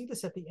going to see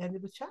this at the end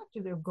of the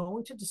chapter. They're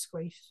going to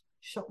disgrace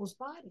Shaul's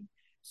body.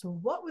 So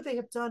what would they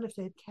have done if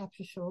they had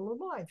captured Shaul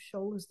alive?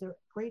 Shaul is their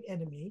great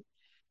enemy,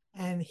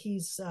 and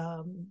he's,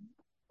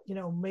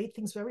 made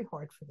things very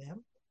hard for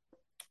them.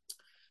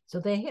 So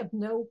they have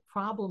no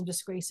problem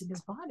disgracing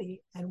his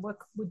body. And what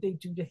would they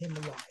do to him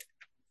alive?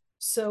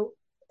 So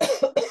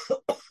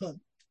Rav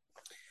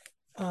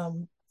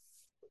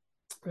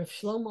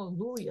Shlomo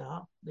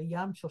Luria, the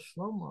Yam Shel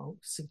Shlomo,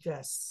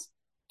 suggests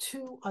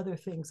two other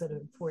things that are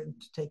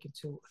important to take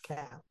into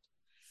account.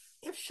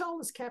 If Shaul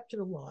is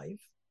captured alive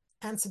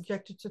and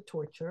subjected to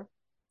torture,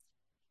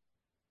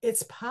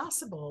 it's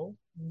possible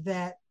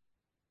that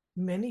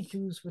many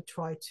Jews would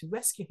try to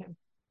rescue him,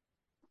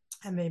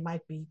 and they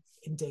might be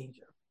in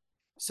danger.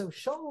 So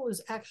Shaul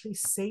is actually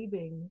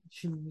saving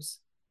Jews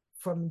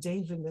from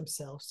endangering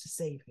themselves to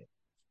save him,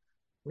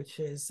 which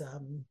is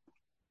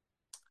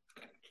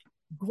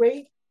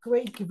great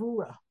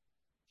gevura.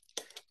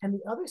 And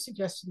the other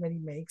suggestion that he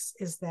makes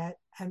is that,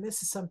 and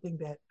this is something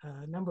that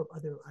a number of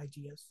other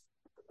ideas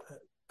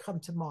come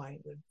to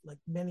mind, like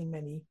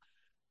many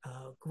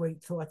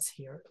great thoughts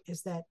here,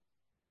 is that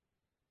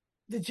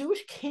the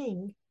Jewish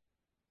king,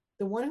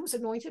 the one who was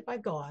anointed by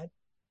God,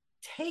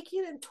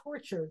 taken and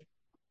tortured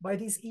by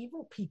these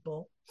evil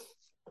people,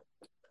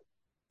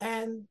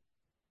 and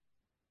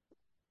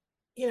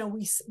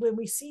when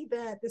we see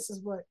that, this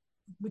is what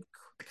would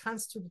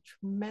constitute a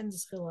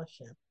tremendous chil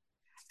Hashem,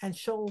 and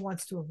Shaul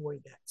wants to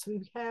avoid that. So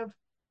we have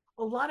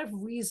a lot of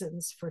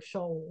reasons for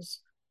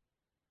Shaul's,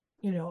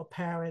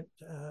 apparent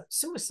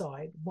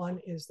suicide. One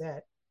is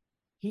that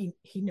he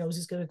knows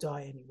he's going to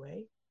die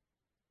anyway.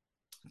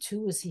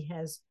 Two is he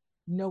has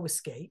no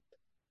escape.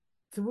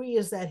 Three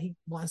is that he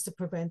wants to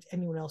prevent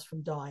anyone else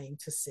from dying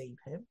to save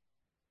him.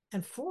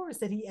 And four is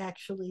that he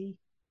actually,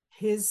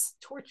 his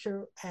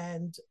torture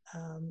and,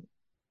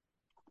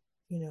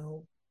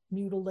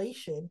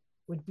 mutilation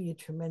would be a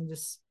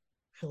tremendous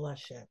chil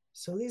Hashem.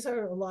 So these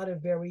are a lot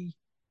of very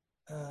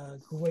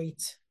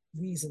great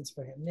reasons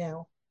for him.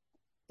 Now,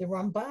 the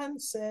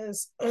Ramban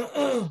says,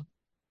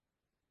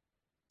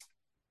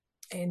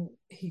 and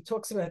he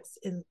talks about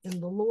in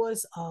the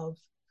laws of,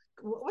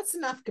 what's the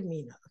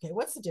nafkamina? Okay,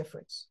 what's the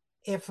difference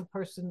if a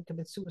person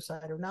commits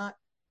suicide or not?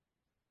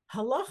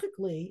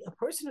 Halachically, a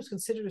person who's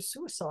considered a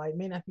suicide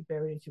may not be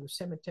buried into a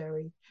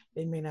cemetery.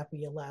 They may not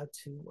be allowed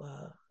to,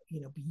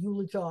 be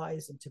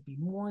eulogized and to be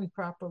mourned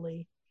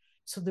properly.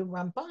 So the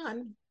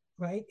Ramban,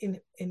 right,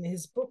 in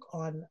his book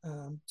on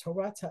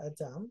Torah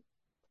Adam,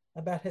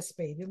 about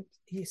Hespedim,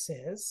 he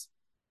says,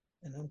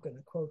 and I'm going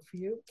to quote for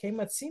you,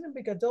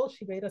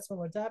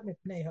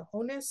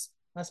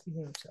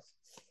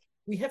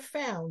 we have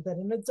found that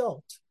an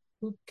adult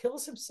who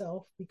kills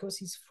himself because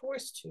he's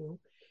forced to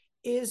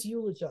is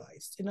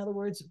eulogized. In other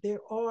words, there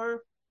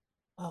are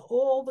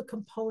all the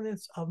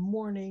components of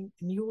mourning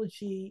and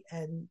eulogy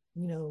and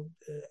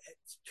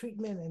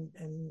treatment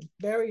and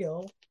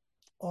burial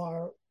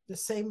are the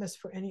same as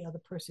for any other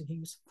person who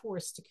was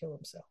forced to kill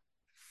himself.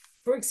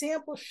 For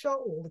example,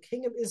 Shaul, the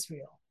king of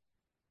Israel,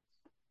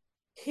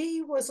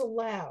 he was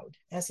allowed,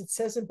 as it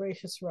says in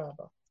Bereshis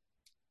Rabbah.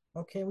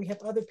 Okay, we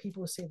have other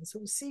people who say this. So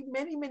we see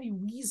many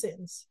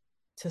reasons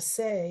to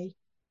say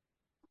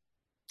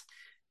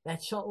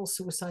that Shaul's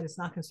suicide is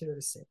not considered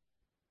a sin.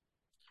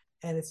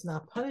 And it's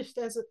not punished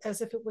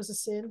as if it was a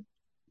sin,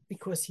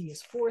 because he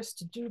is forced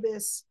to do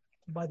this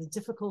by the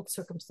difficult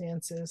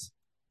circumstances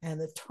and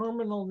the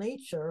terminal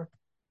nature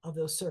of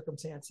those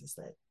circumstances,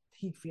 that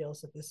he feels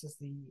that this is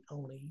the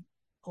only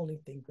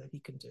thing that he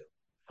can do.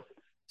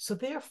 So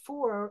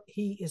therefore,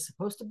 he is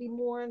supposed to be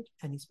mourned,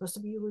 and he's supposed to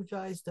be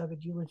eulogized.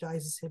 David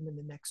eulogizes him in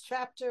the next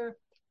chapter,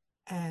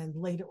 and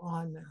later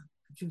on,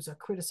 Jews are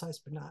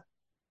criticized for not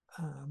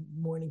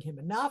mourning him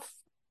enough.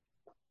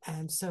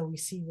 And so we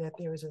see that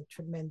there is a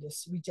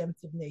tremendous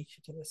redemptive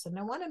nature to this. And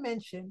I want to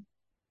mention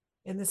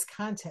in this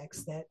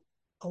context that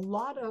a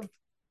lot of,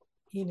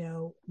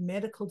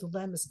 medical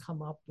dilemmas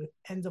come up with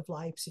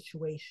end-of-life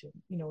situation.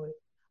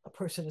 A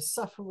person is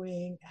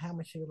suffering, how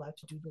much are you allowed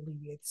to do to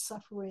alleviate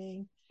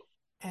suffering?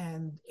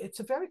 And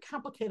it's a very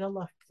complicated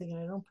thing,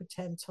 and I don't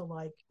pretend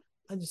to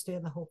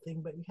understand the whole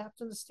thing, but you have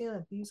to understand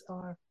that these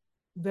are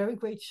very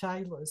great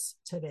shilas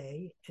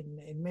today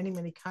in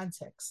many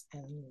contexts.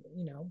 And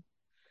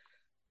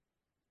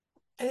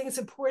I think it's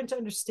important to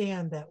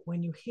understand that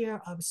when you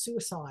hear of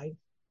suicide,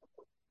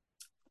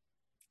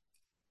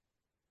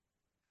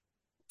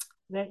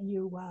 that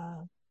you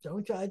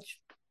don't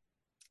judge,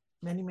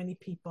 Many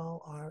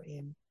people are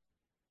in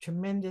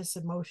tremendous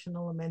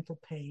emotional and mental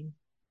pain,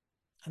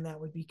 and that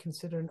would be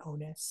considered an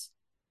onus.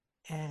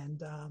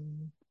 And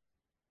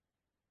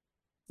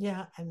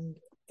and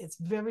it's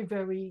very,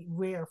 very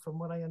rare, from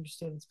what I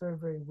understand, it's very,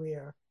 very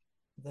rare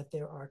that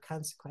there are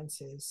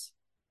consequences,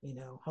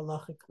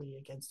 halachically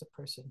against a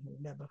person who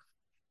never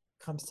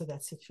comes to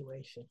that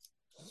situation.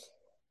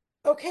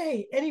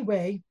 Okay,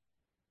 anyway,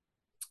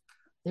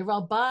 the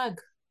Ralbag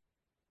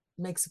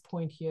makes a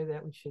point here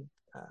that we should,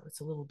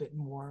 it's a little bit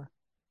more,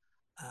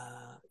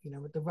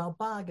 with the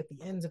Ralbag at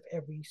the end of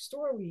every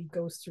story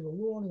goes through a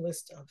long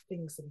list of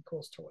things that he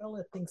calls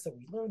Torah, things that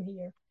we learn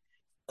here.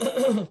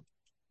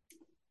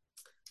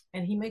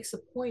 And he makes a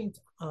point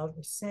of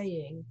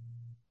saying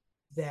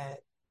that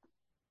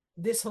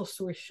this whole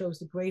story shows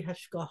the great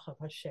hashgacha of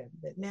Hashem,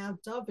 that now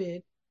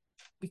David,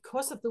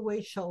 because of the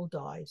way Shaul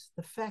dies,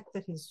 the fact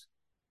that his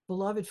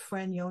beloved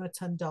friend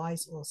Yonatan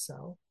dies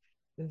also,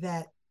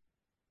 that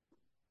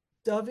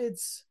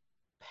David's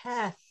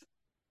path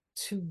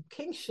to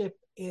kingship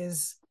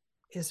is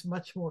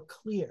much more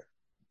clear.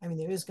 I mean,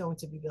 there is going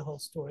to be the whole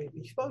story of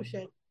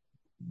Ishbosheth,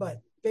 but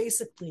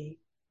basically,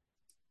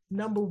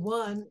 number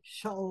one,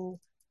 Shaul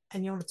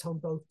and Yonatan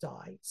both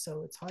died.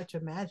 So it's hard to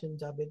imagine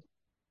David,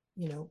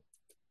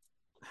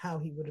 how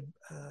he would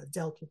have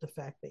dealt with the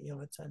fact that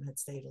Yonatan had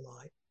stayed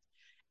alive.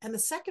 And the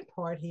second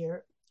part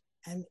here,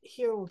 and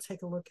here we'll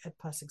take a look at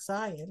Pasuk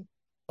Zion,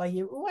 by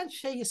Yeru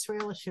Anshe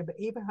Yisrael asher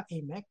be'ever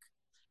ha'emek,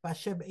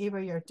 v'asher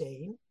be'ever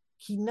yardain,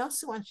 ki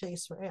nasu Anshe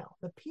Yisrael.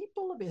 The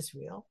people of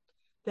Israel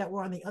that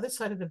were on the other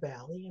side of the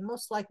valley, and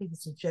most likely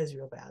this is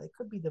Jezreel Valley, it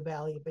could be the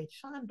valley of Beit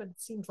Shan, but it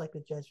seems like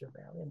the Jezreel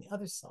Valley on the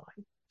other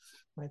side.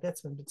 Right,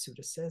 that's when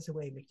Betsuda says,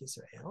 away make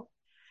Israel.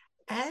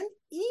 And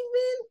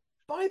even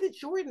by the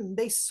Jordan,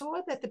 they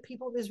saw that the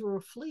people of Israel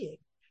were fleeing.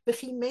 The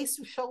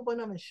Chimesu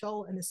Shalbanam and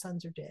Shaul and his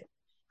sons are dead.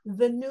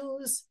 The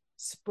news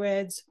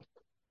spreads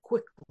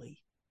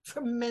quickly.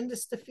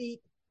 Tremendous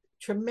defeat,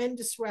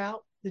 tremendous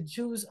rout. The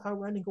Jews are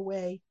running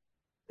away.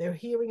 They're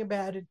hearing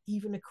about it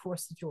even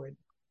across the Jordan.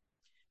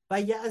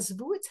 By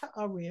Yazvu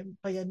Ta'arim,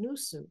 by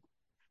Yanusu,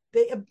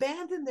 they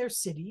abandoned their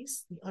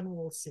cities, the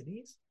unwalled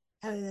cities,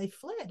 and they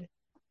fled.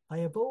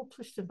 And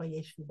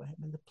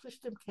the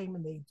Plishtim came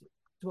and they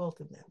dwelt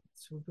in them.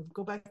 So we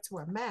go back to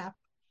our map.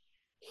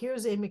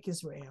 Here's Emek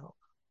Israel.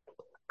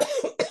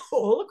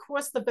 All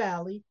across the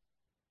valley,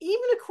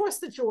 even across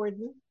the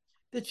Jordan,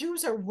 the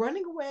Jews are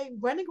running away,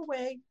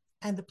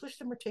 and the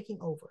Plishtim are taking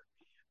over,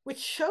 which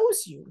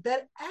shows you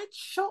that at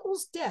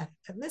Shaul's death,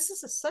 and this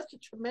is such a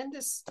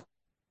tremendous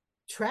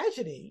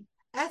tragedy,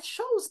 at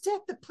Shaul's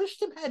death, the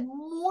Plishtim had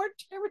more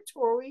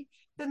territory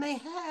than they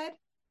had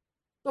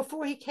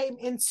before he came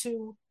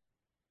into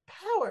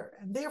power,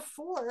 and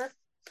therefore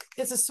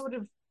it's a sort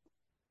of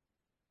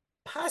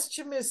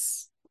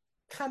posthumous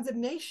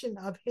condemnation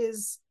of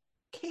his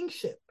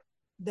kingship,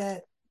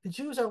 that the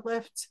Jews are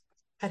left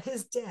at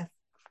his death.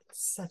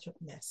 It's such a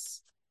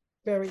mess.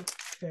 Very,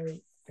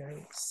 very,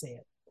 very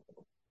sad.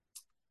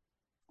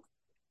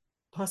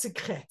 Pasuk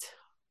Chet.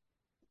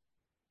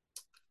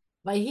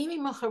 Vayhimi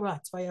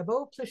macharat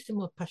vayavo Plishtim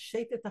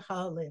lepashet et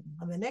hachalim.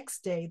 On the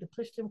next day, the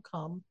Plishtim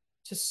come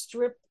to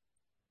strip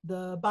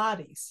the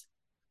bodies.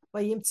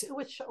 And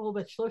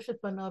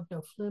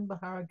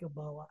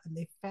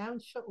they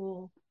found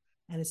Shaul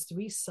and his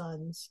three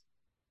sons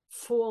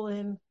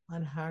fallen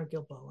on Har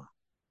Gilboa.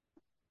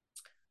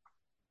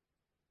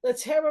 The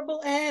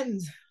terrible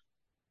end.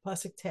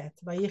 Pasuk Tet.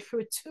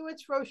 Vayichritu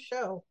et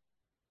rosho.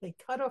 They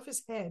cut off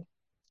his head.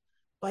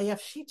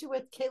 Vayafshitu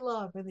et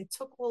kelav. And they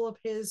took all of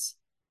his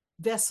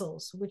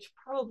vessels, which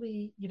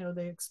probably,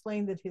 they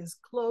explained that his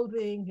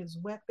clothing, his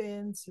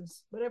weapons,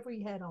 his whatever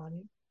he had on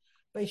him.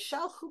 By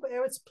Shalchu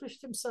Eretz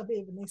Plishtim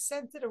Saviv, and they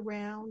sent it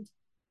around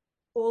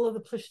all of the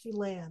Plishti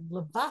land.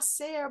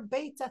 Levaser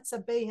Beit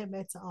Atzabehem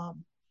et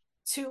Am,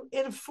 to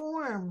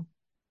inform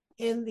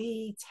in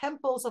the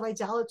temples of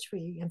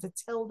idolatry and to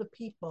tell the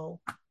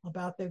people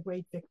about their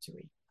great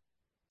victory.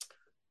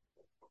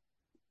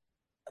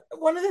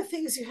 One of the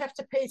things you have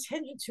to pay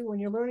attention to when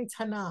you're learning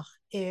Tanakh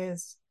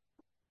is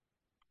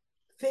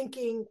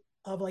thinking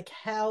of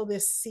how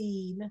this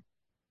scene,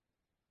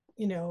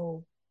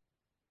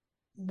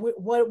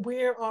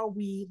 where are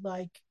we,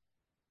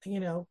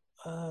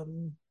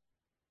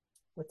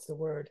 what's the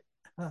word,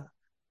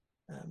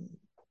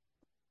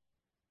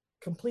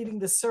 completing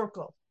the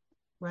circle,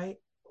 right?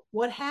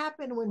 What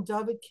happened when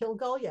David killed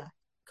Goliath?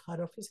 Cut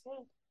off his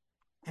head,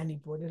 and he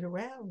brought it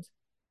around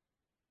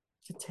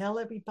to tell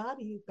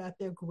everybody about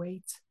their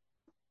great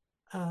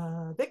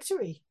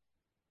victory.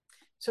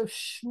 So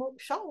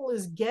Shaul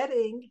is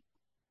getting,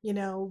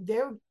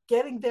 they're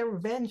getting their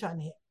revenge on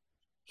him.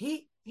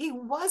 He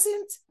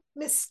wasn't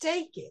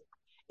mistaken.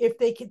 If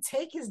they could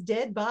take his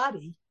dead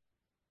body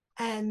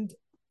and,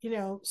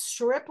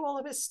 strip all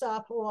of his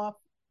stuff off,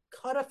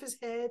 cut off his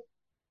head,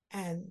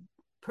 and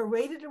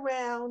parade it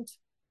around,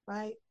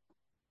 right?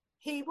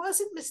 He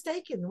wasn't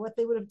mistaken what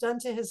they would have done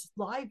to his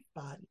live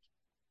body.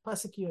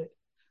 Pasuk Yud.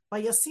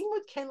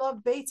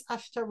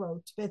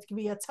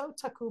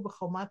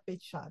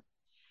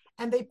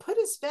 And they put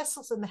his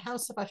vessels in the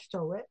house of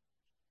Ashtoreth,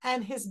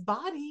 and his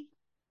body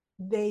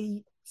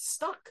they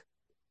stuck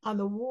on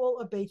the wall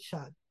of Beit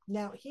Shan.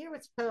 Now, here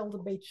it's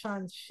spelled Beit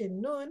Shan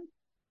Shin Nun.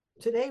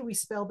 Today we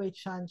spell Beit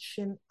Shan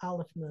Shin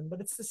Aleph Nun,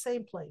 but it's the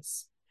same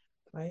place,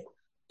 right?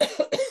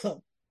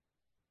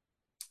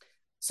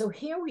 So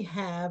here we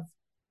have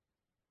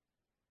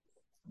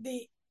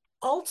the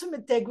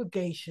ultimate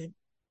degradation,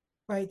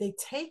 right? They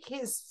take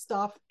his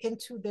stuff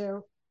into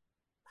their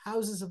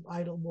houses of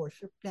idol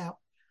worship. Now,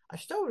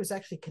 Ashtoreth is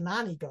actually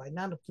Kanani god,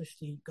 not a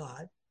Plishti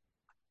god,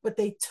 but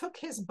they took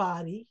his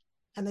body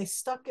and they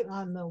stuck it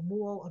on the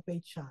wall of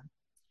Beit Shan.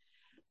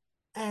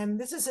 And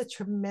this is a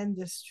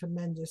tremendous,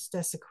 tremendous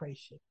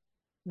desecration.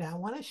 Now, I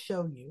want to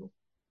show you.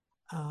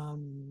 Okay.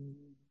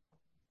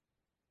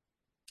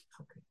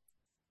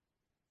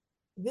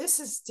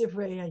 This is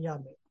Divrei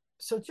Hayamim.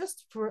 So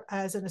just for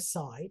as an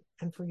aside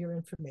and for your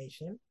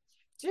information,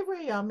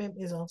 Divrei Hayamim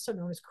is also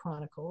known as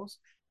Chronicles.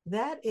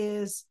 That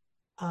is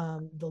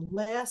the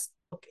last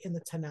book in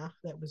the Tanakh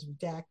that was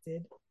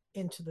redacted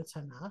into the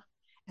Tanakh.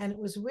 And it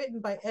was written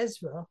by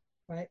Ezra,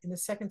 right, in the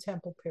Second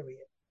Temple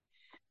period.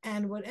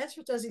 And what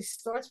Ezra does, he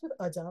starts with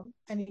Adam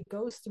and he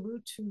goes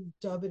through to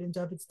David and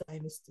David's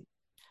dynasty.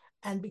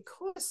 And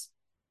because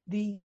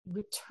the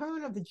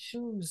return of the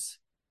Jews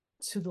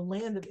to the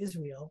land of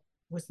Israel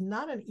was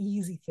not an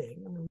easy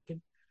thing. I mean, we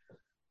could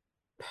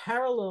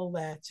parallel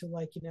that to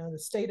the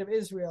state of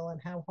Israel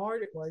and how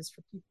hard it was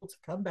for people to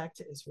come back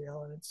to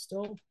Israel. And it's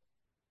still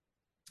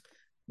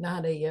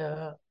not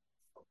a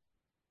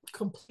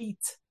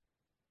complete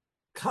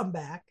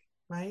comeback,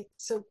 right?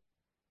 So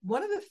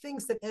one of the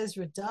things that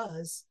Ezra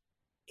does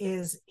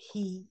is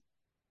he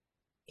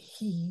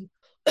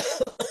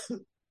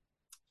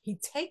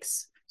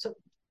takes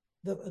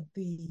the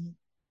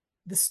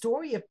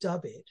story of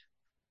David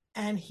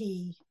and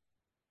he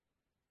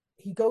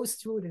goes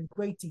through it in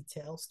great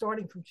detail,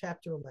 starting from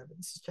chapter 11.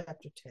 This is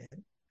chapter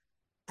 10,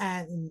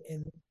 and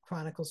in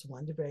Chronicles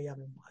 1, Divrei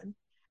Hayamim 1.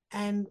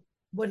 And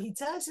what he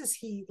does is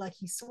he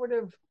sort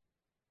of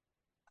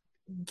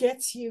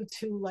gets you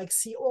to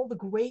see all the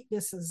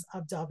greatnesses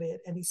of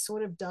David, and he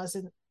sort of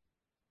doesn't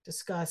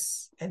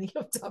discuss any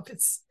of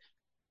David's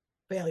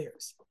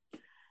failures.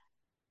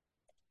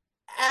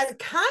 As a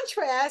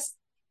contrast,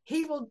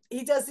 he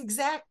does the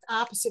exact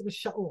opposite with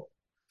Shaul,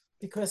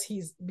 because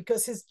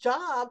his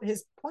job,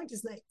 his point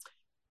is that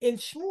in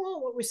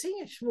Shmuel, what we're seeing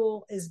in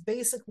Shmuel is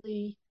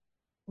basically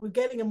we're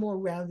getting a more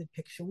rounded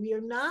picture. We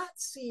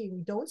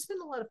don't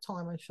spend a lot of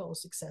time on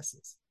Shaul's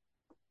successes.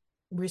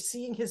 We're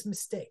seeing his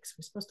mistakes.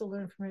 We're supposed to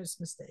learn from his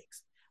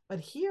mistakes. But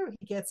here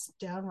he gets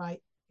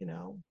downright,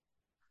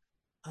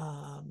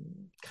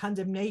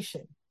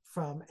 condemnation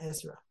from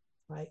Ezra,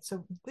 right?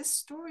 So this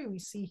story we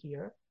see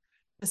here,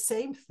 the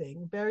same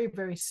thing, very,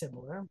 very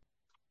similar.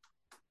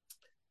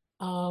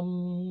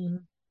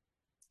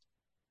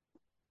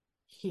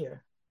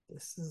 Here,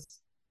 this is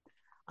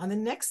on the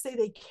next day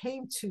they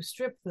came to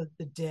strip the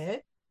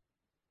dead,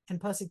 and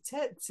Pasuk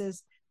Tet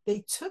says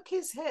they took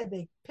his head,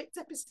 they picked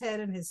up his head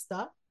and his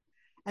stuff,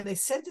 and they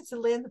sent it to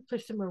the land that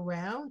pushed them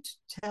around to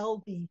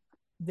tell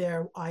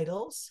their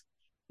idols.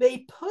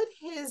 They put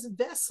his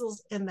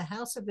vessels in the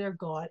house of their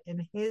God,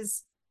 and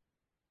his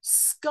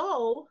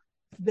skull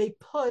they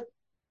put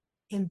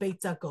in Beit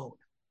Dagon.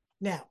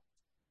 Now,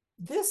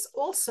 this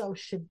also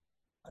should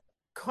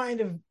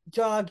kind of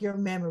jog your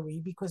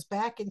memory, because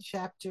back in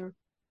chapter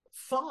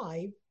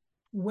 5,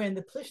 when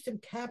the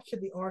Plishtim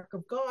captured the Ark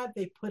of God,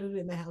 they put it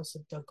in the house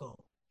of Dagon.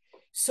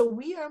 So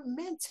we are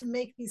meant to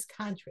make these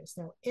contrasts.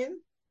 Now, in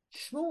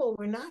Shmuel,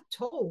 we're not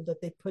told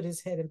that they put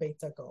his head in Beit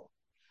Dagon,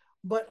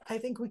 but I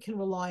think we can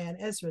rely on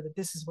Ezra that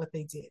this is what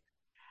they did.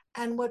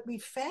 And what we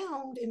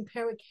found in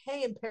Perek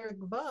Hey and Perek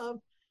Vav,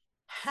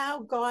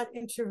 how God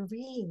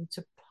intervened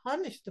to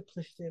punish the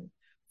Plishtim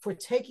for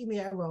taking the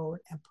Aron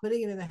and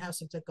putting it in the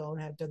house of Dagon.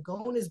 How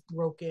Dagon is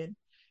broken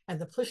and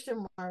the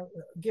Plishtim are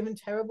given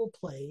terrible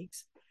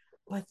plagues,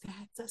 but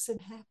that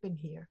doesn't happen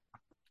here.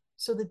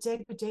 So the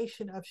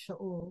degradation of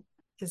Shaul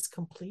is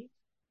complete,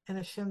 and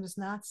Hashem does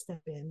not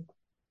step in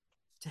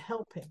to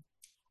help him.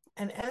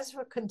 And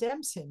Ezra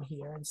condemns him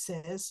here and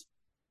says,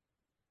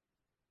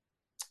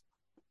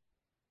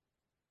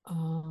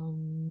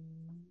 and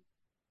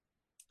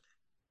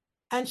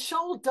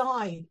Shaul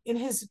died in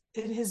his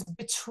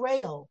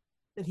betrayal,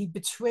 that he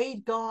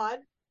betrayed God,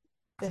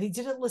 that he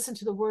didn't listen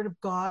to the word of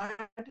God,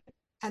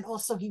 and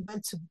also he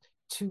went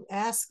to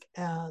ask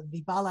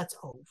the Balat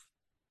Ov,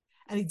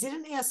 and he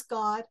didn't ask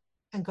God,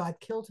 and God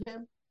killed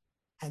him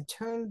and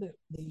turned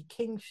the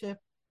kingship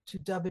to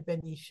David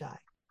ben Yishai.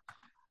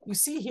 You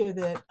see here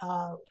that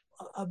a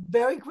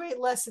very great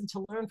lesson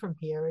to learn from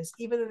here is,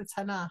 even in the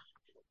Tanakh,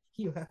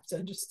 you have to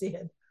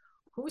understand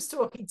who's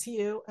talking to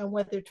you and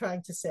what they're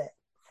trying to say,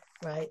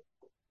 right?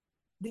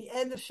 The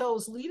end of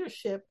Shaul's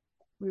leadership,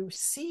 we're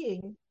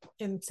seeing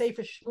in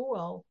Sefer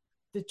Shmuel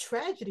the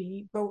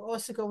tragedy, but we're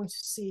also going to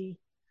see,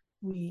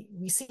 we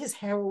see his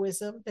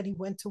heroism, that he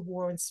went to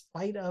war in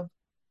spite of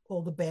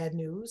all the bad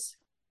news.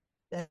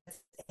 That's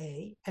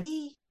A. And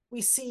B,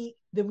 we see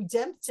the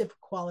redemptive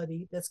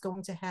quality that's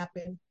going to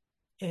happen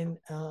in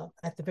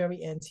at the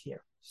very end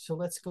here. So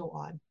let's go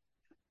on.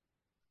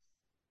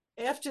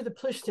 After the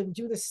Plishtim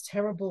do this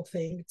terrible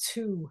thing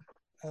to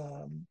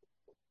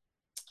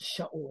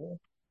Shaul,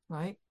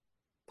 right?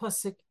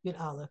 Pasuk Yud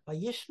Aleph,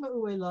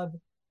 Vayishma'u elav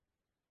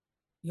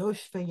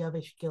Yoshvei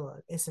Yavesh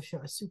Gilad, Es Asher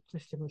Asu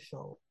Plishtim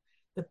Shaul.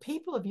 The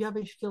people of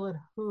Yavesh Gilad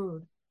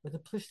heard what the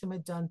Plishtim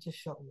had done to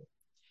Shaul.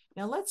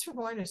 Now let's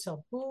remind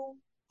ourselves, who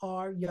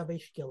are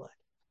Yavesh Gilad?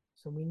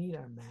 So we need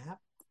our map.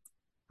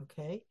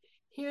 Okay,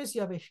 here's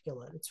Yavesh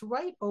Gilad. It's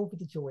right over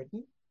the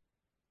Jordan.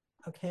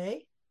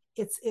 Okay,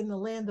 it's in the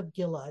land of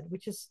Gilad,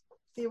 which is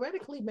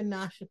theoretically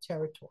Menashe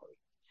territory.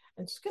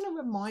 I'm just going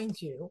to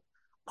remind you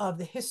of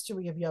the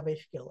history of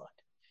Yavesh Gilad.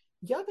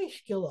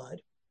 Yavesh Gilad,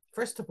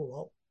 first of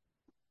all,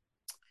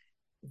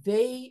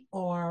 they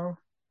are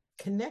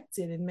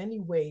connected in many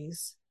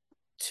ways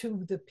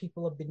to the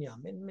people of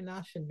Binyamin.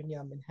 Menashe and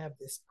Binyamin have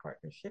this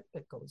partnership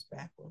that goes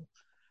back. We'll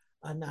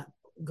not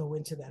go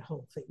into that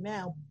whole thing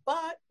now,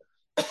 but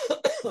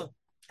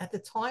at the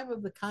time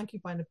of the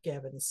concubine of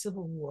Geba, the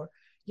civil war,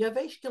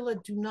 Yavesh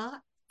Gilad do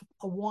not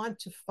want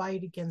to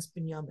fight against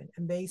Binyamin,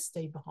 and they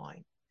stay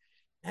behind.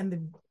 And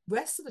the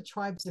rest of the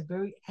tribes are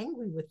very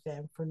angry with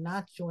them for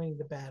not joining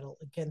the battle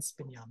against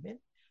Binyamin,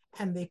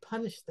 and they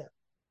punish them.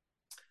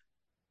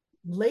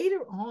 Later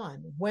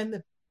on,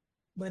 when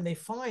they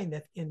find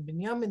that in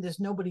Binyamin there's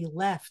nobody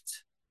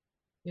left,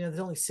 there's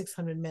only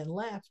 600 men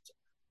left,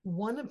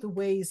 one of the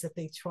ways that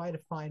they try to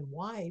find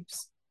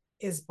wives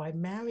is by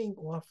marrying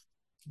off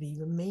the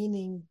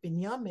remaining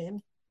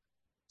Binyamin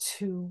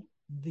to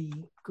the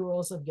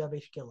girls of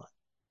Yavesh Gilad.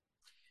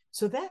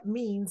 So that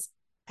means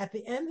at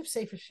the end of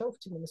Sefer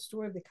Shoftim, in the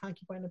story of the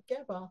concubine of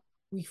Geba,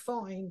 we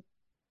find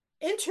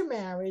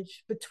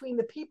intermarriage between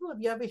the people of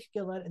Yavesh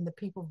Gilad and the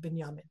people of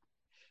Binyamin.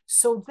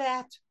 So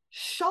that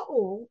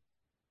Shaul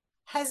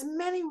has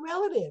many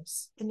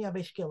relatives in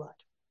Yavesh Gilad.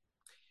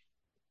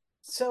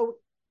 So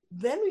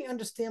then we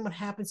understand what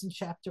happens in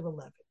chapter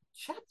 11.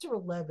 Chapter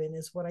 11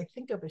 is what I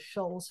think of as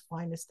Shaul's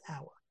finest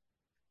hour.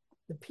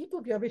 The people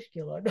of Yavesh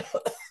Gilad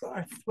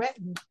are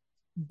threatened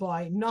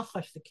by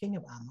Nachash, the king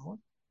of Ammon.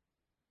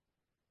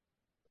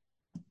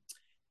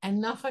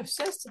 And Nachash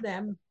says to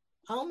them,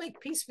 I'll make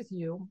peace with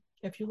you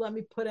if you let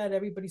me put out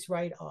everybody's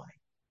right eye.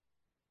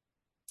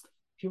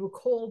 If you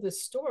recall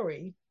this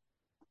story,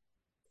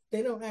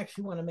 they don't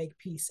actually want to make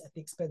peace at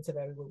the expense of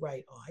everyone's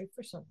right eye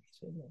for some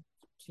reason. It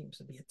seems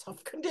to be a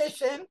tough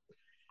condition.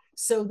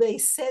 So they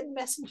send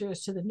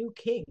messengers to the new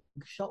king,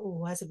 Shaul,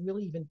 who hasn't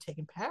really even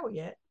taken power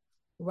yet,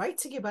 right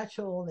to Givat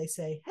Shaul, and they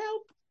say,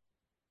 help.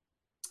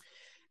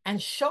 And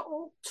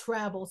Shaul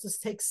travels. This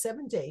takes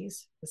 7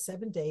 days, the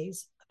 7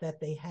 days that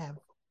they have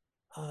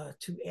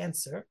to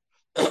answer.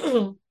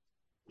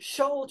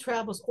 Shaul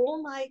travels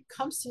all night,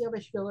 comes to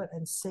Yavesh Gilad,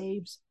 and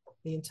saves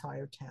the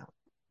entire town.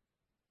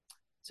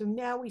 So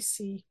now we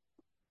see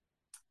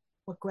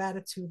what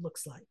gratitude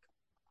looks like.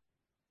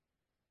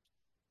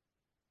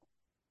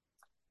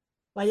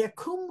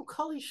 Vayakum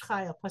kol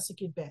ishchaya,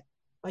 pasuk Yud Bet.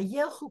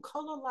 Vayelchu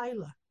kol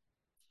halayla.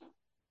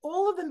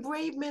 All of them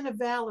brave men of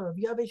valor of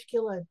Yavesh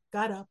Gilad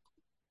got up,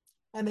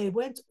 and they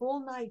went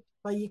all night.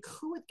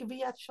 Vayikhu et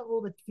Gviat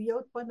Shaul et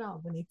Gviot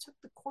banav. When they took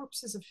the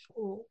corpses of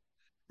Shaul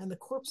and the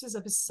corpses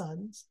of his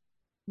sons,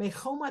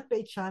 mechomat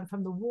Beit Shan,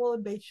 from the wall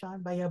in Beit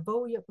Shan,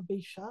 vayabo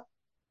Beisha,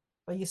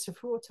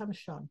 vayisrfu otam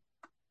sham.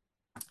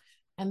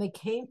 And they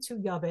came to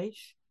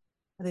Yavesh,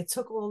 and they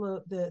took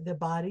all the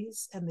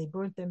bodies and they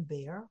burnt them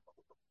there.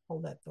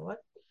 Hold that thought.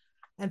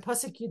 And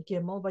pasuk Yud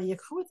Gimel,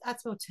 vayikhu et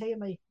atzmoteim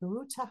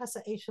vayikru tahas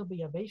ha'eshel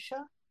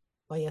b'Yavesha,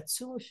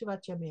 vayatzu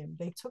shivat yamim.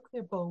 They took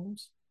their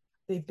bones,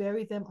 they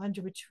buried them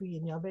under a tree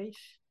in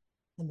Yavesh,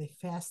 and they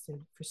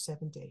fasted for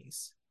 7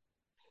 days.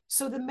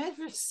 So the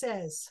Medrash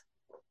says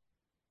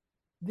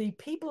the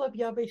people of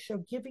Yavesh are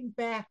giving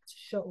back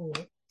to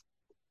Shaul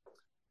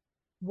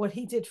what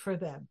he did for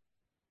them,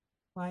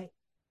 right?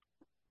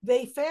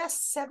 They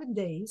fast 7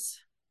 days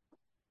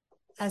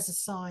as a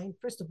sign.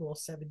 First of all,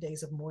 7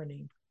 days of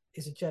mourning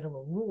is a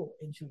general rule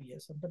in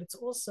Judaism, but it's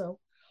also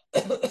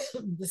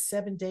the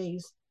 7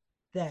 days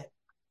that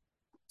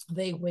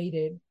they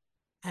waited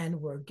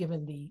and were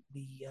given the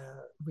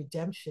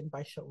redemption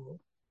by Shaul.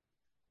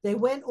 They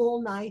went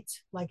all night,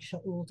 like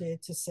Shaul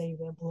did, to save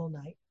them all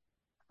night.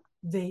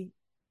 They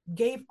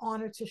gave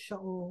honor to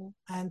Shaul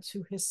and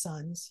to his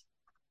sons,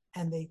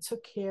 and they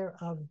took care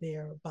of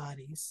their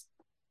bodies,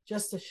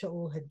 just as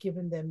Shaul had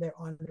given them their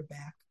honor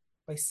back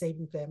by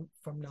saving them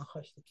from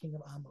Nachash, the king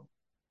of Ammon.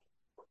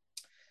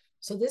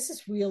 So this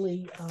is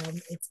really,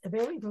 it's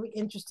very, very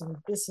interesting.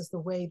 This is the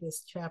way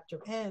this chapter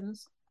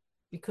ends,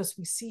 because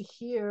we see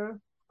here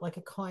like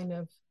a kind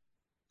of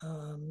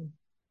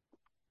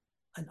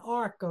an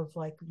arc of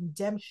like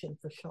redemption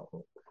for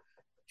Shaul.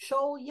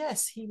 Shaul,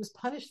 yes, he was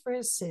punished for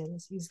his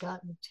sins. He's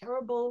gotten a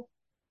terrible,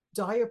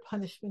 dire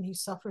punishment. He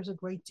suffers a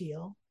great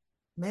deal,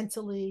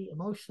 mentally,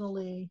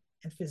 emotionally,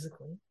 and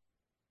physically.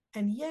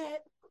 And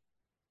yet,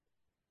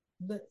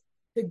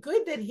 the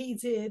good that he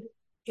did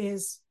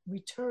is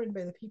returned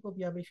by the people of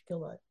Yavesh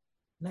Gilad.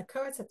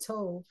 Nakarat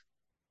HaTov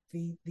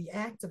the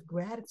act of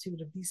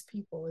gratitude of these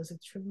people is a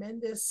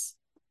tremendous,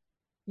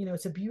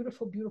 it's a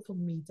beautiful, beautiful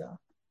midah.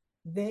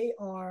 They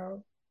are,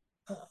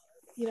 uh,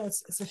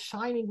 it's a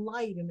shining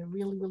light in a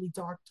really, really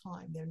dark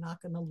time. They're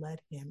not going to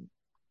let him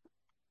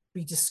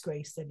be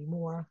disgraced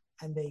anymore.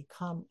 And they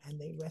come and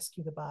they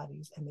rescue the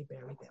bodies and they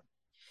bury them.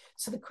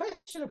 So the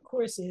question, of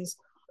course, is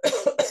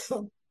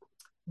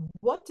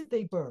what did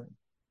they burn?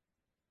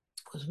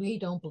 Because we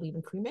don't believe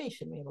in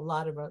cremation. We have a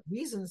lot of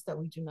reasons that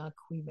we do not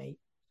cremate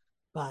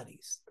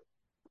bodies.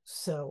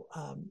 So,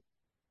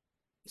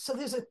 so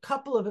there's a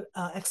couple of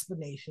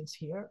explanations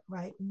here,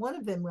 right? One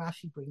of them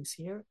Rashi brings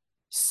here,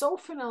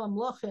 Sofen al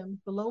Amlachim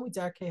below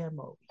Midarkei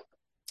Hamovi.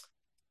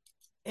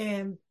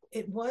 And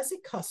it was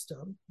a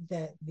custom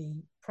that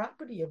the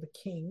property of a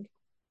king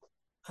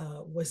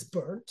was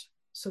burnt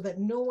so that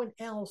no one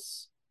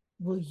else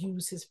will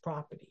use his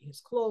property,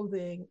 his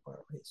clothing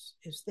or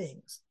his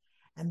things.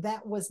 And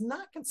that was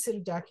not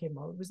considered Darkei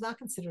Hamovi. It was not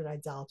considered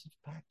idolatrous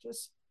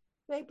practice.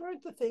 They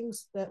burnt the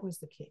things that was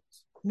the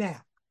king's.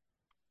 Now,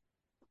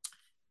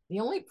 the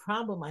only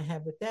problem I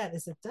have with that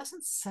is it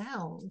doesn't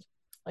sound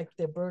like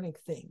they're burning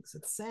things.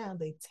 It sounds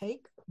they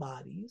take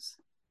bodies,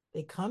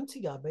 they come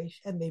to Yabesh,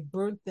 and they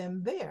burnt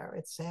them there.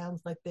 It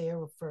sounds like they are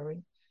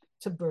referring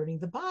to burning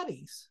the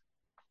bodies.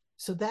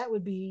 So that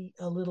would be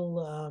a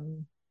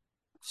little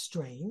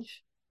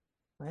strange,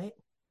 right?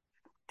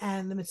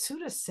 And the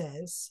Metzuda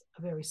says,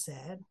 very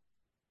sad,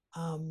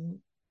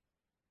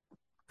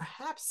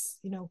 perhaps,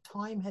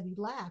 time had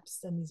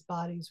elapsed and these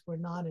bodies were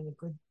not in a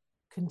good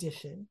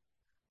condition.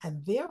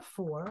 And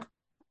therefore,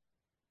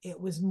 it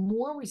was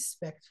more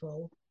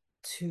respectful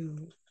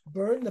to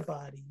burn the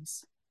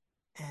bodies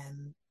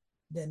and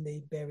then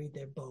they buried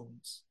their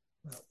bones.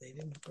 Well, they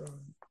didn't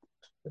burn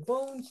the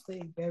bones, they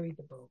buried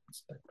the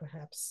bones, but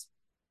perhaps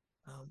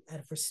out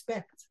of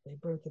respect, they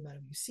burnt them out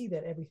of. You see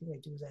that everything they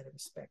do is out of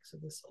respect. So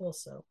this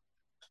also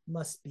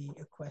must be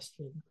a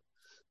question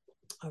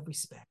of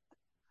respect.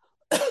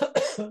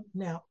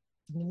 Now,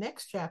 in the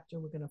next chapter,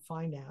 we're going to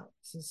find out.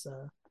 This is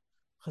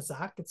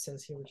Chazak, it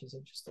says here, which is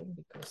interesting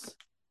because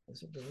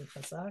this is really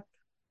Chazak.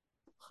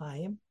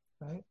 Chaim,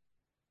 right?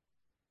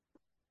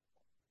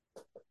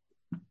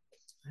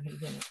 And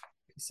again,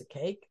 a piece of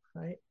cake,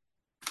 right?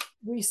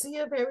 We see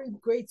a very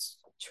great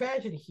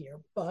tragedy here,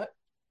 but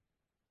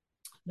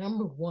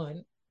number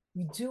one,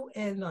 we do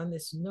end on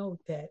this note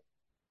that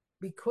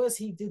because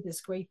he did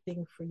this great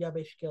thing for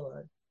Yabesh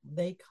Gilad,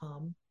 they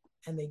come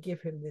and they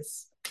give him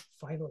this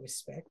final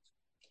respect.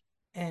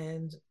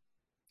 And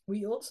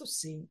we also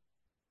see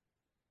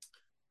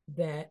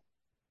that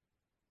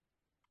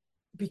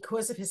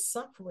because of his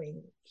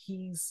suffering,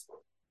 he's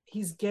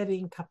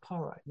getting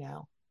kapara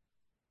now.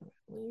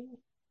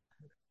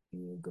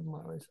 The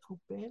Gemara is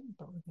open,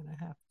 but we're going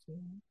to have to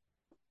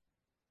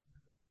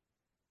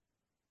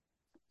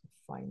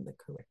find the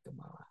correct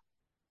Gemara.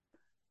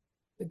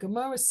 The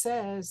Gemara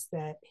says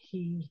that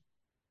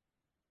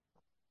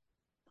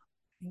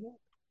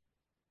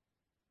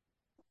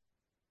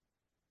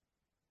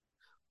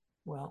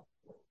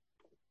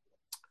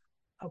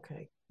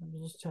okay,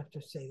 we'll just have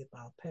to say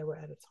about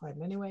para at a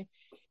time. Anyway,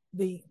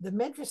 the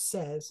Medrash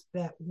says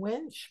that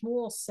when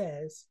Shmuel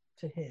says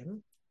to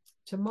him,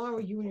 tomorrow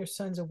you and your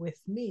sons are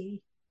with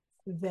me,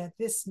 that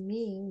this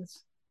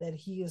means that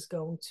he is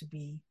going to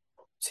be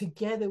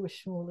together with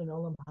Shmuel in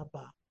Olam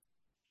Haba.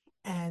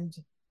 And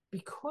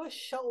because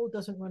Shaul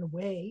doesn't run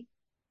away,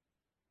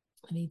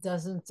 and he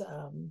doesn't,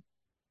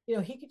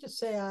 he could just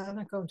say, I'm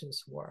not going to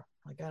this war.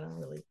 Like, I don't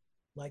really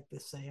like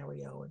this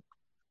scenario and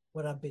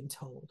what I've been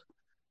told.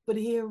 But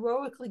he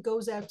heroically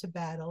goes out to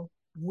battle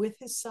with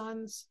his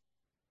sons.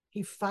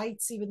 He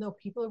fights even though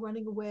people are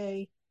running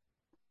away.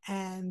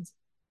 And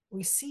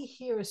we see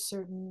here a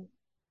certain,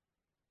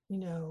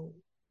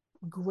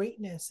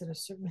 greatness and a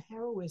certain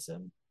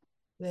heroism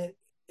that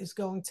is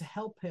going to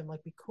help him.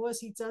 Like, because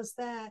he does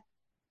that,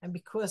 and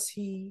because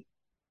he,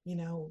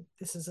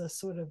 this is a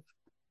sort of,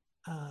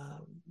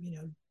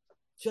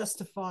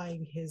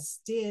 justifying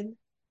his din,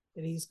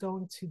 that he's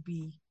going to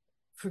be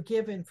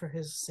forgiven for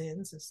his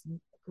sins, his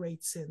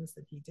great sins,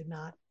 that he did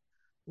not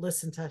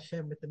listen to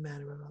Hashem with the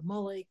matter of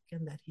Amalek,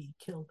 and that he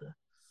killed the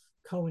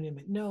Kohanim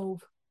at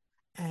Nov.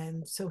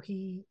 And so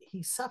he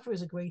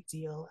suffers a great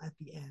deal at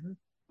the end.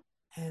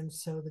 And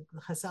so the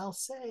Chazal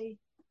say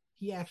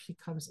he actually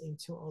comes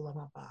into Olam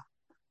Haba,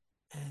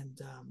 and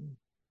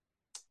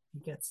he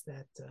gets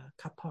that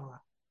kapara.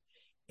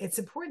 It's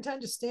important to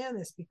understand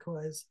this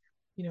because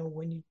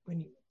when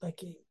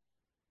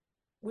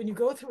you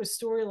go through a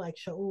story like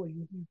Shaul,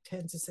 you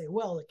tend to say,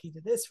 well, like he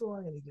did this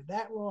wrong and he did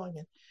that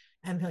wrong,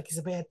 and like he's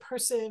a bad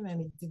person and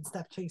he didn't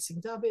stop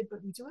chasing David.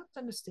 But we do have to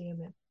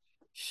understand that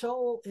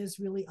Shaul is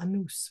really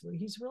anus, where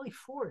he's really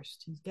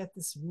forced. He's got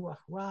this ruach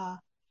ra.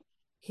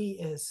 He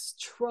is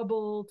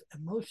troubled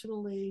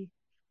emotionally,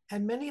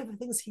 and many of the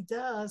things he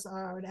does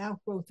are an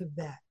outgrowth of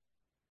that.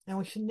 And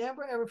we should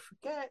never ever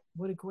forget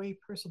what a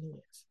great person he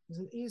is.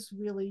 Because he's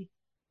really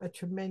a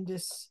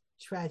tremendous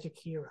tragic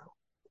hero,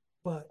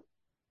 but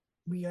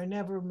we are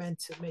never meant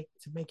to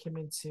make him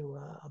into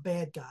a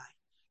bad guy.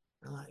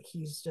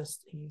 He's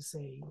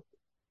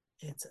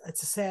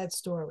it's a sad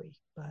story,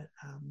 but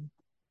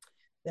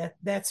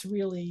that's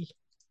really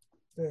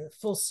the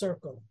full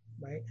circle,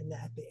 right? And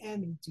at the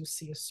end, you do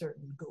see a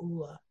certain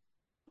geula,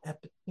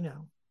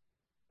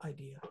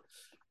 idea.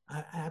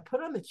 I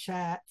put on the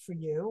chat for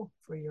you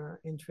for your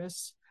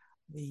interest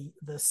the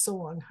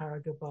song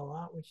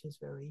Haragaboa, which is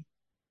very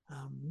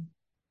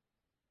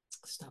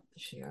stop the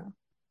share,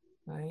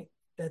 right?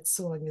 That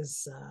song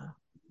is I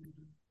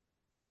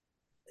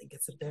think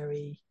it's a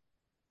very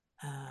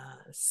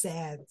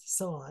sad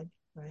song,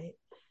 right?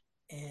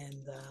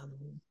 And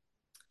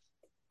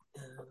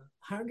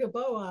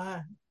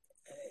Hargaboa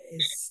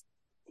is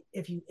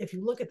if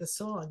you look at the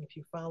song, if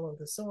you follow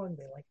the song,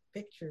 they like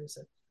pictures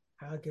of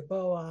Har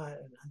Gilboa,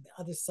 and on the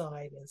other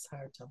side is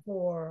Har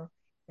Tabor,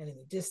 and in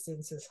the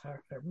distance is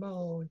Har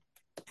Hermon,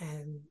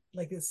 and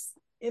like it's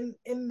in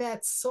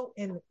that so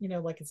in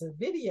like it's a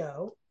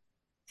video,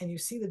 and you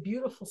see the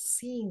beautiful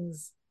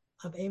scenes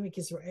of Emek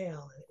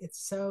Israel. It's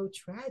so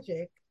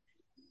tragic,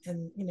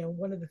 and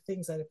one of the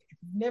things that if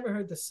you've never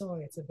heard the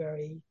song, it's a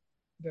very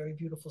very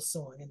beautiful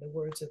song, and the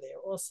words are there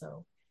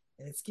also,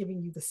 and it's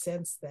giving you the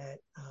sense that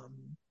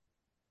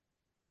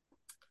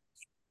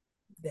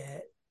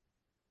that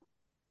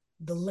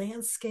the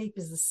landscape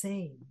is the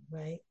same,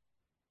 right?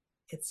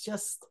 It's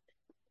just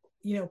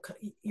you're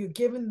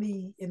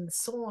given in the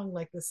song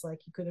like this,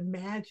 like you could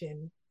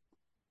imagine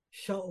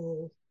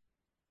Shaul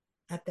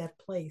at that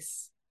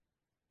place,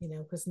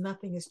 because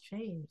nothing has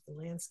changed. The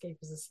landscape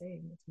is the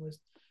same. It's the most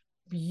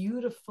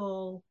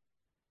beautiful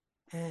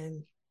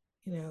and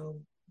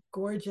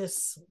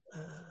gorgeous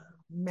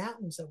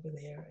mountains over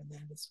there, and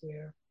that is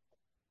where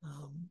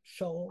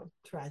Shaul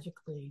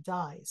tragically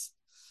dies.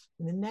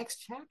 In the next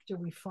chapter,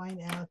 we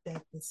find out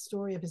that the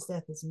story of his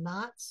death is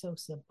not so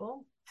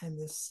simple, and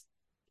this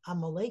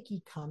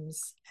Amaleki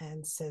comes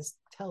and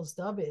tells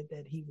David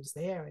that he was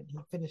there and he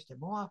finished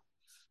him off,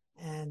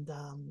 and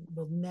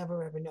we'll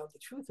never ever know the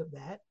truth of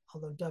that,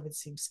 although David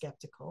seems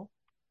skeptical.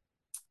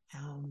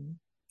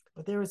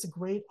 But there is a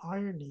great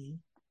irony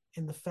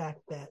in the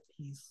fact that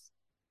he's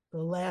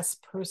the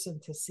last person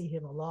to see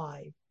him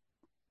alive,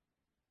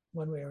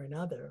 one way or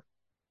another,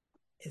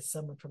 is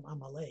someone from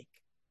Amalek,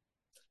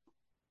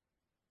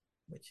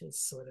 which is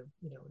sort of,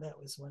 that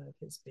was one of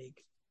his big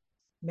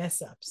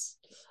mess ups.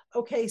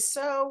 Okay,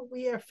 so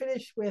we are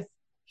finished with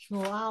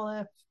Shmuel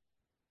Aleph.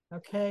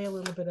 Okay, a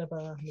little bit of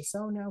a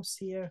Misonos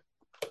here.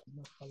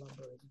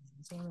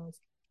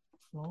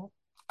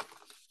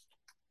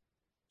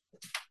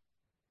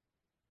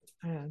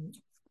 And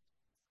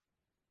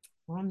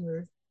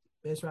onward,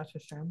 Bezrat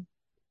Hashem.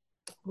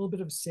 A little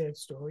bit of a sad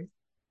story.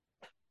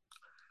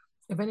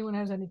 If anyone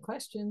has any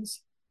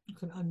questions, you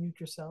can unmute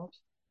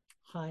yourselves.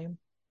 Chaim.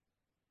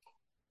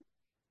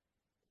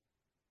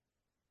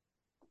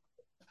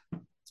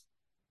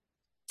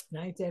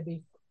 Night,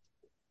 Debbie.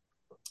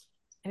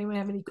 Anyone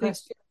have any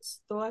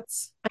questions,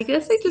 thoughts? I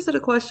guess I just had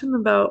a question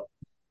about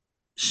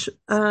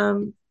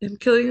him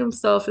killing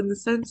himself, in the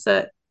sense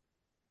that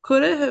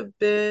could it have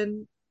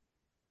been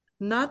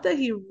not that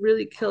he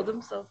really killed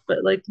himself,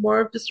 but like more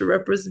of just a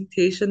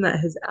representation that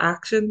his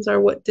actions are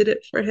what did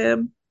it for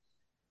him?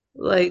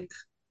 Like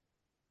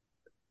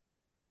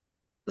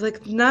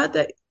not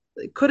that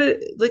could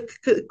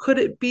it could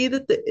it be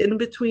that the in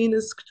between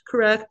is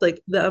correct?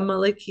 Like the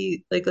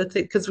Amaleki, like let's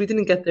say, because we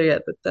didn't get there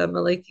yet, but the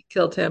Amaleki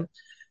killed him.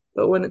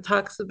 But when it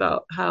talks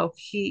about how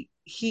he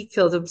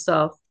killed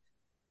himself,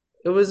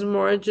 it was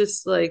more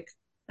just like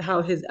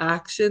how his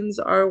actions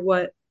are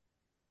what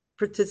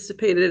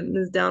participated in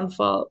his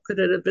downfall. Could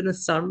it have been a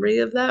summary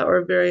of that,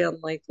 or very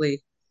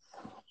unlikely?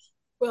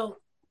 Well,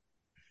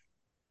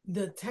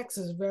 the text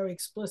is very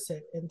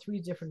explicit in 3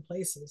 different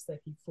places that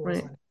he falls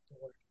Right. on his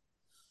door.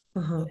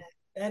 Uh-huh.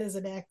 That is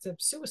an act of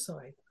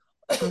suicide.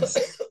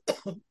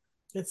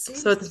 It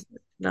seems So it's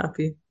not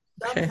be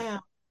okay. somehow,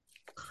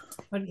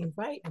 but you're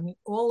right. I mean,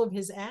 all of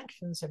his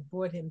actions have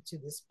brought him to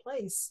this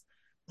place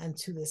and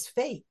to this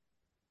fate.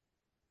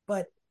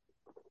 But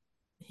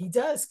he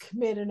does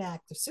commit an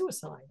act of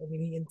suicide. I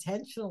mean, he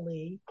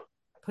intentionally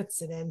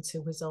puts an end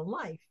to his own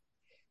life.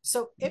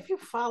 So if you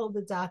follow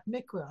the Dot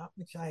Mikra,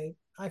 which I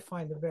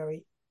find a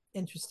very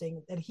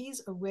interesting, that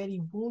he's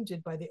already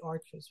wounded by the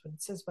archers. When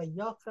it says by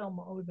Yachel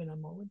Ma'od ben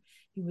Amon,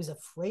 he was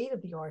afraid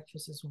of the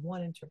archers is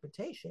one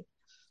interpretation,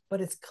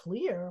 but it's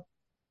clear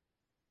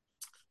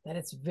that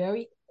it's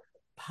very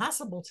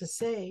possible to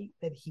say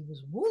that he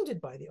was wounded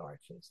by the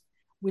archers,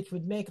 which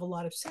would make a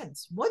lot of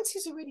sense. Once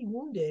he's already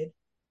wounded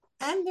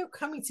and they're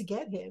coming to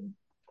get him,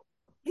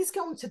 he's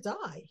going to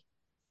die.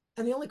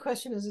 And the only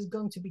question is he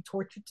going to be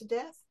tortured to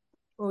death,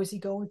 or is he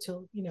going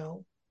to,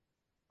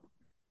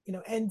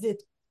 end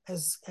it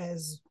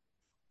as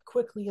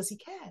quickly as he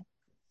can?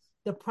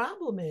 The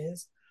problem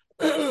is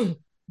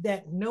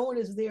that no one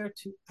is there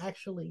to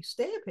actually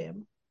stab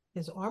him.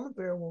 His armor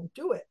bearer won't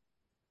do it.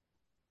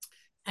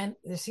 And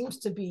there seems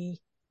to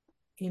be,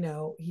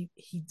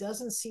 he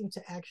doesn't seem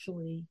to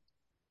actually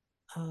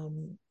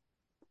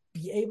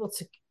be able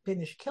to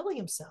finish killing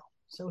himself.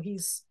 So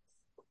he's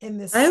in I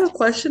this. have a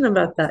question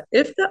about that.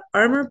 If the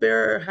armor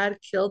bearer had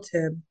killed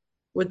him,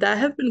 would that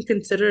have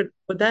considered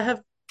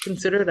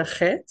a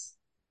chet?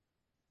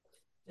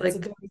 That's a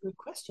Like, very good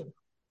question.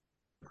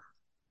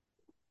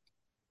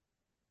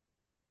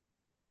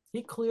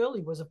 He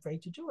clearly was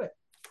afraid to do it.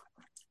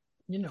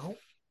 You know,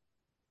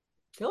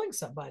 killing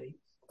somebody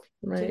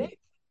right, today.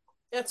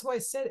 That's why I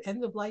said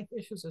end of life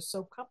issues are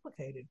so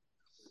complicated.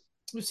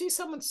 You see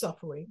someone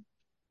suffering.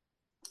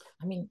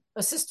 I mean,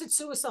 assisted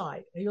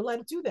suicide. Are you allowed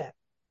to do that?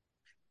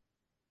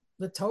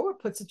 The Torah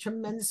puts a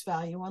tremendous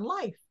value on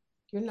life.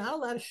 You're not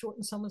allowed to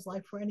shorten someone's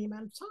life for any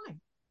amount of time.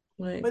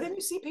 right. But then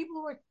you see people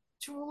who are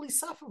truly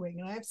suffering,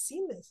 and I've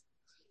seen this.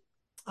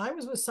 I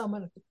was with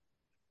someone who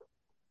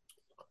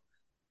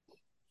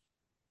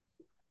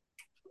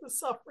was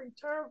suffering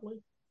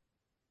terribly,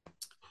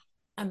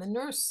 and the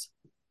nurse,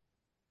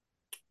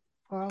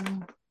 who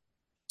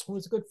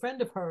was a good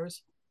friend of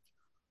hers,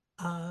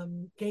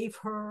 gave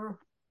her,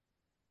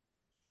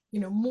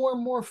 more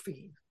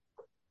morphine.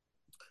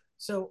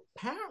 So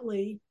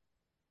apparently,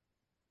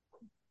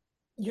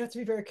 you have to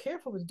be very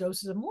careful with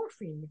doses of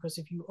morphine because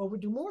if you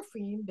overdo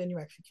morphine, then you're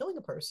actually killing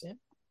a person.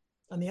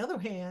 On the other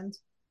hand,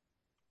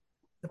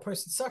 the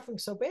person's suffering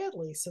so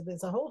badly. So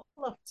there's a whole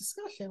lot of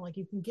discussion. Like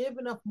you can give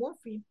enough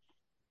morphine,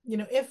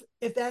 if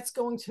that's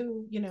going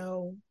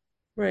to,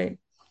 Right.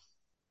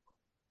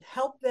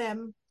 help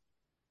them,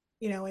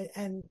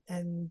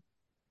 and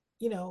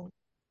you know,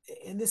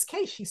 in this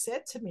case, she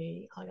said to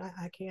me,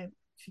 I can't,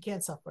 she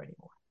can't suffer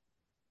anymore.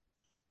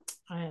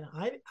 And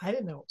I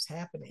didn't know what was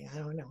happening. I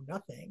don't know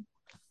nothing.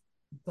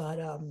 But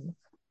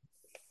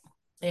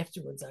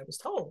afterwards I was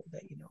told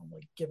that,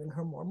 like giving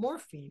her more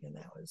morphine, and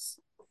that was,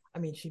 I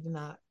mean, she did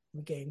not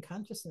regain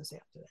consciousness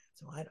after that.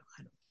 So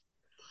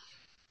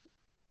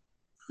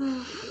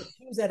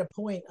she was at a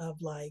point of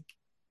like,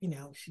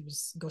 she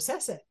was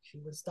gosseset, she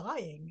was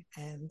dying.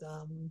 And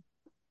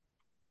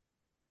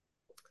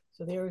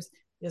so there's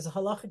a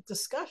halachic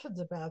discussions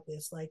about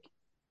this, like,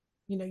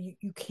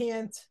 you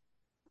can't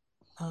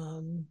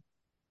um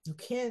you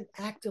can't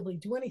actively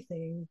do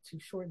anything to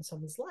shorten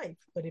someone's life,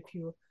 but if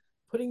you're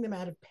putting them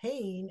out of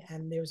pain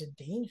and there's a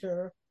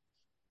danger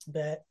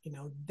that,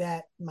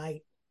 that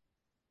might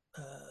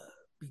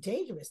be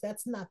dangerous,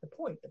 that's not the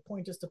point. The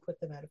point is to put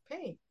them out of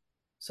pain.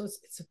 So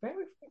it's a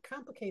very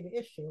complicated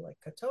issue, like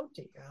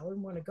katoti. I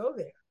wouldn't want to go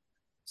there.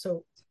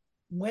 So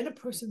when a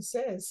person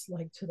says,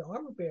 like, to the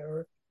armor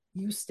bearer,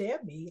 you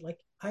stab me, like,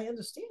 I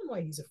understand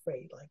why he's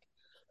afraid. Like,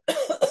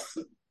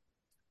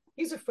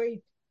 he's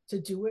afraid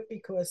to do it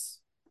because,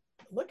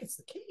 look, it's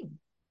the king,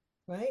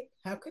 right?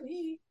 How can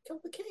he kill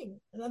the king?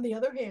 And on the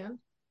other hand,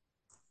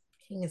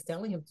 the king is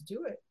telling him to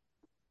do it,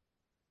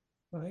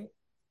 right?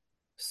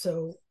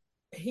 So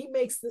he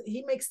makes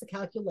the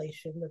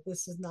calculation that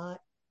this is not,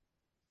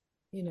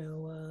 you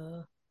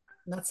know,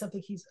 not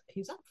something he's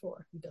up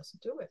for. He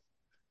doesn't do it,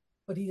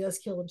 but he does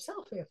kill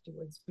himself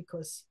afterwards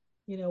because,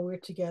 we're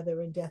together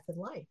in death and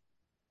life.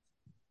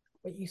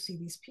 But you see,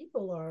 these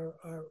people are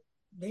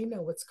they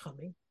know what's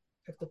coming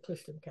if the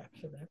Plishtim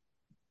capture them.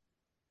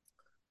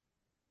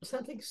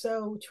 Something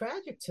so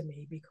tragic to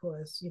me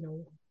because,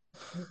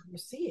 you're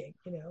seeing,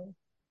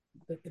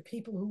 the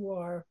people who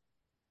are.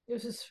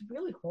 There's this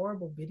really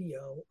horrible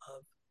video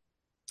of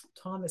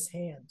Thomas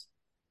Hand.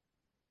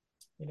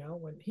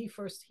 When he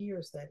first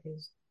hears that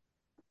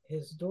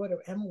his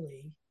daughter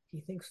Emily,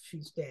 he thinks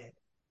she's dead,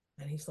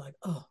 and he's like,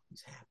 oh,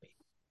 he's happy.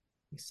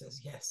 He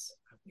says, yes,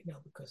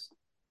 because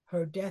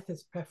her death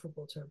is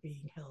preferable to her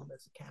being held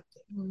as a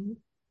captive. Mm-hmm.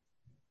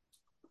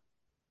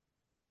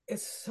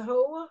 It's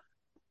so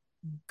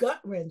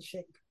gut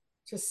wrenching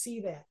to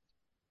see that.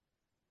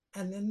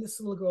 And then this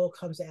little girl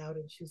comes out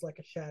and she's like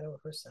a shadow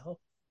of herself.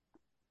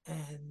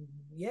 And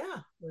yeah,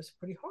 it was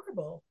pretty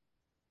horrible.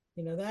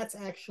 That's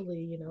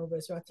actually,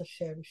 Bezrat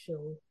Hashem,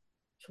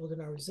 children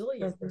are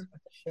resilient. Bezrat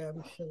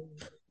Hashem, she'll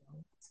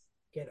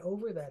get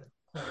over that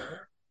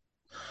horror.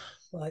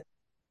 But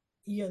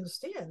you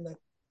understand that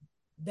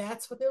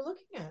that's what they're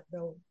looking at.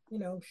 Though,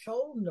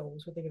 Shaul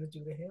knows what they're going to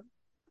do to him.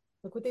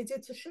 Look what they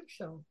did to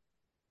Shimshon.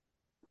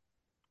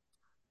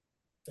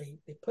 They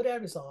put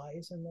out his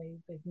eyes and they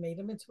made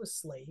him into a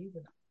slave,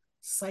 a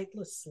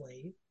sightless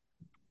slave.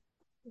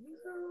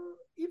 These are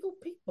evil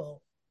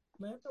people.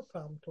 I have no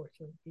problem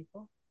torturing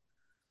people.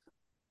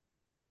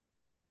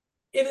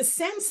 In a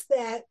sense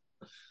that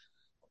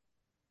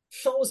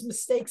Shaul's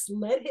mistakes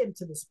led him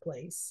to this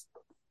place,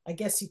 I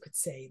guess you could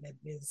say that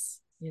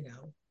is,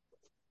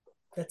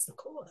 that's the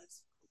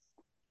cause.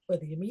 But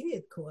the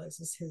immediate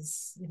cause is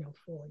his,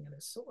 falling on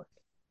his sword.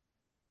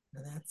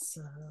 And that's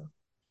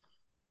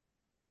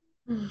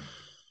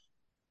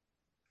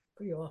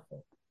pretty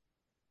awful.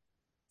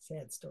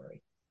 Sad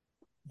story.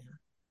 Yeah.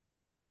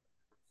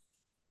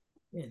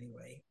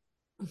 Anyway.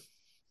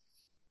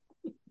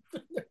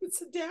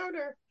 It's a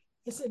downer,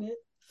 isn't it?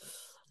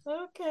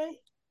 Okay.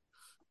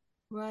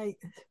 Right.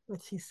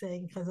 What she's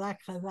saying, chazak,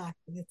 chazak,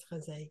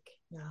 chazak.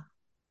 Yeah.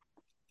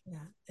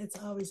 Yeah. It's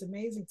always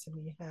amazing to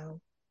me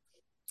how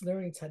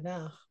learning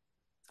Tanakh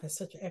has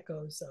such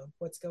echoes of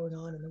what's going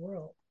on in the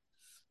world.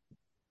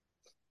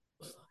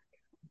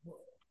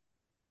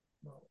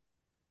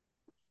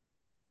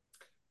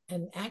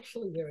 And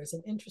actually, there is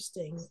an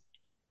interesting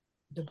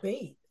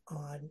debate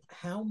on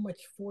how much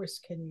force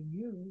can you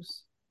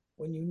use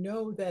when you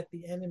know that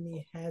the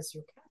enemy has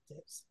your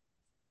captives.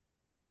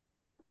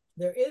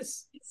 There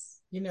is,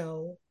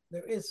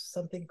 there is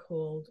something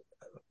called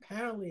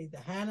apparently the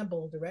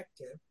Hannibal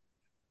directive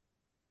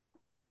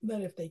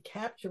that if they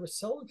capture a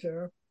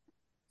soldier,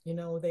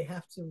 they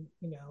have to,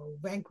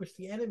 vanquish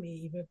the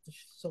enemy even if the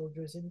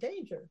soldier is in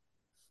danger.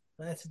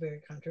 That's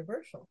very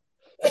controversial.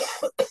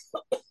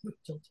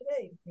 Till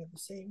today, we have the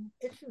same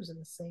issues and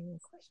the same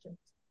questions.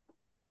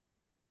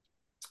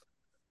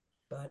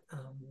 But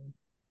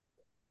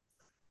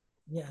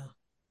yeah,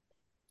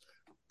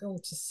 going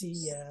to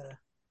see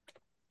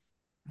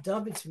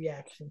David's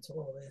reaction to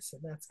all this,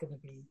 and that's going to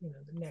be,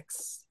 the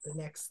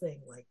next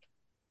thing, like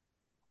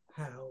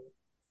how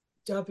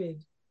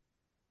David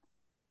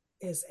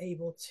is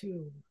able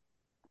to,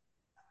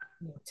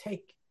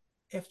 take,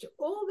 after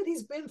all that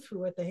he's been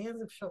through at the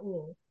hands of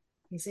Shaul,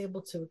 he's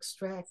able to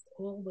extract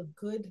all the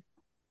good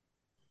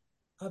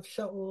of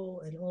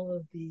Shaul and all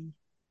of the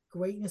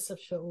greatness of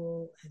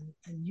Shaul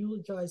and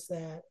eulogize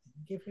that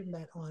and give him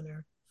that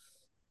honor.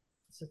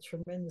 It's a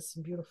tremendous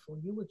and beautiful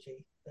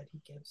eulogy that he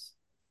gives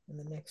in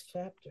the next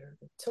chapter.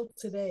 But till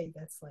today,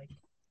 that's like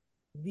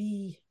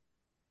the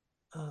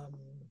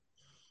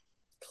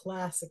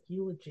classic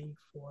eulogy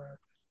for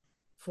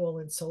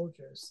fallen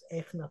soldiers.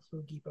 Ech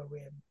naflu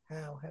giborim,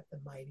 how have the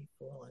mighty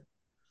fallen?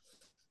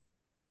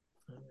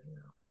 I don't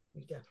know.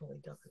 We definitely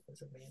David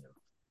was a man of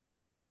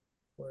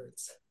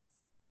words.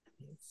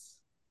 It's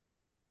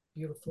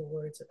beautiful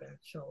words about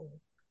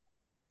Shaul.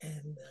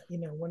 And,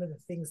 one of the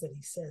things that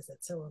he says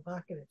that's so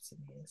evocative to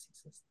me is he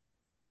says,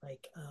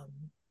 like,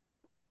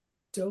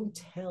 don't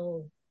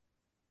tell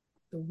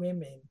the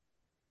women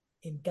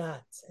in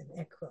Gat and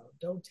Ekron,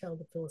 don't tell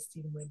the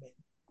Philistine women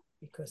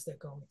because they're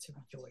going to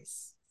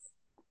rejoice.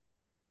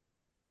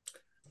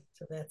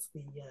 So that's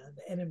the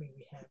enemy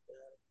we have.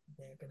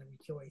 They're going to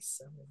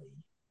rejoice over the,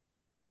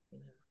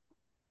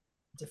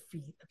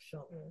 defeat of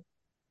Shaul,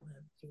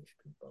 Jewish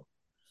people.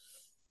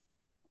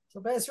 So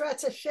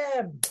Bezrat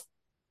Hashem,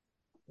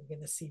 we're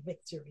going to see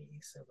victory.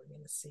 So we're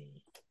going to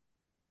see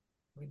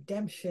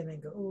redemption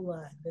and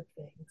Geula and good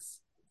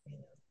things.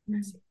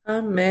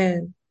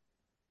 Amen.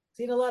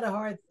 Seen a lot of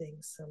hard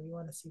things, so we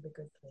want to see the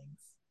good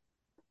things.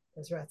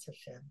 Bezrat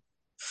Hashem.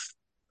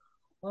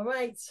 All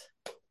right.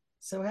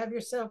 So have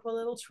yourself a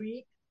little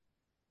treat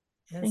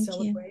and Thank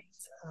celebrate.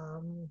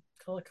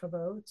 Kol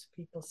hakavod,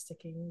 people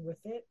sticking with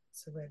it.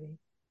 It's already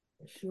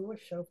Yeshua,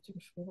 Shoftim,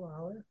 Shmuel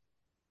Aleph.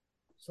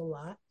 It's a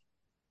lot.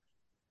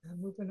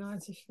 And moving on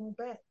to Shmuel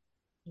Bet.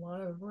 A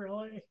lot of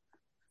really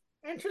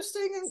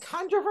interesting and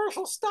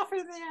controversial stuff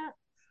in there.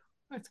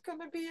 It's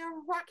going to be a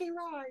rocky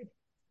ride.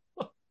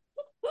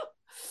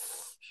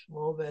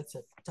 Shmuel Bet's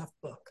a tough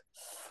book.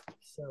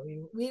 So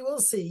we will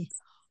see.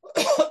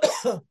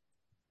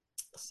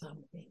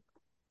 Something.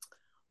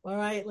 All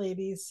right,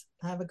 ladies.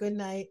 Have a good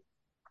night.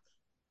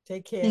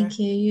 Take care.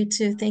 you. You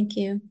too. Thank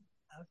you.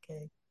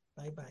 Okay.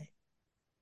 Bye-bye.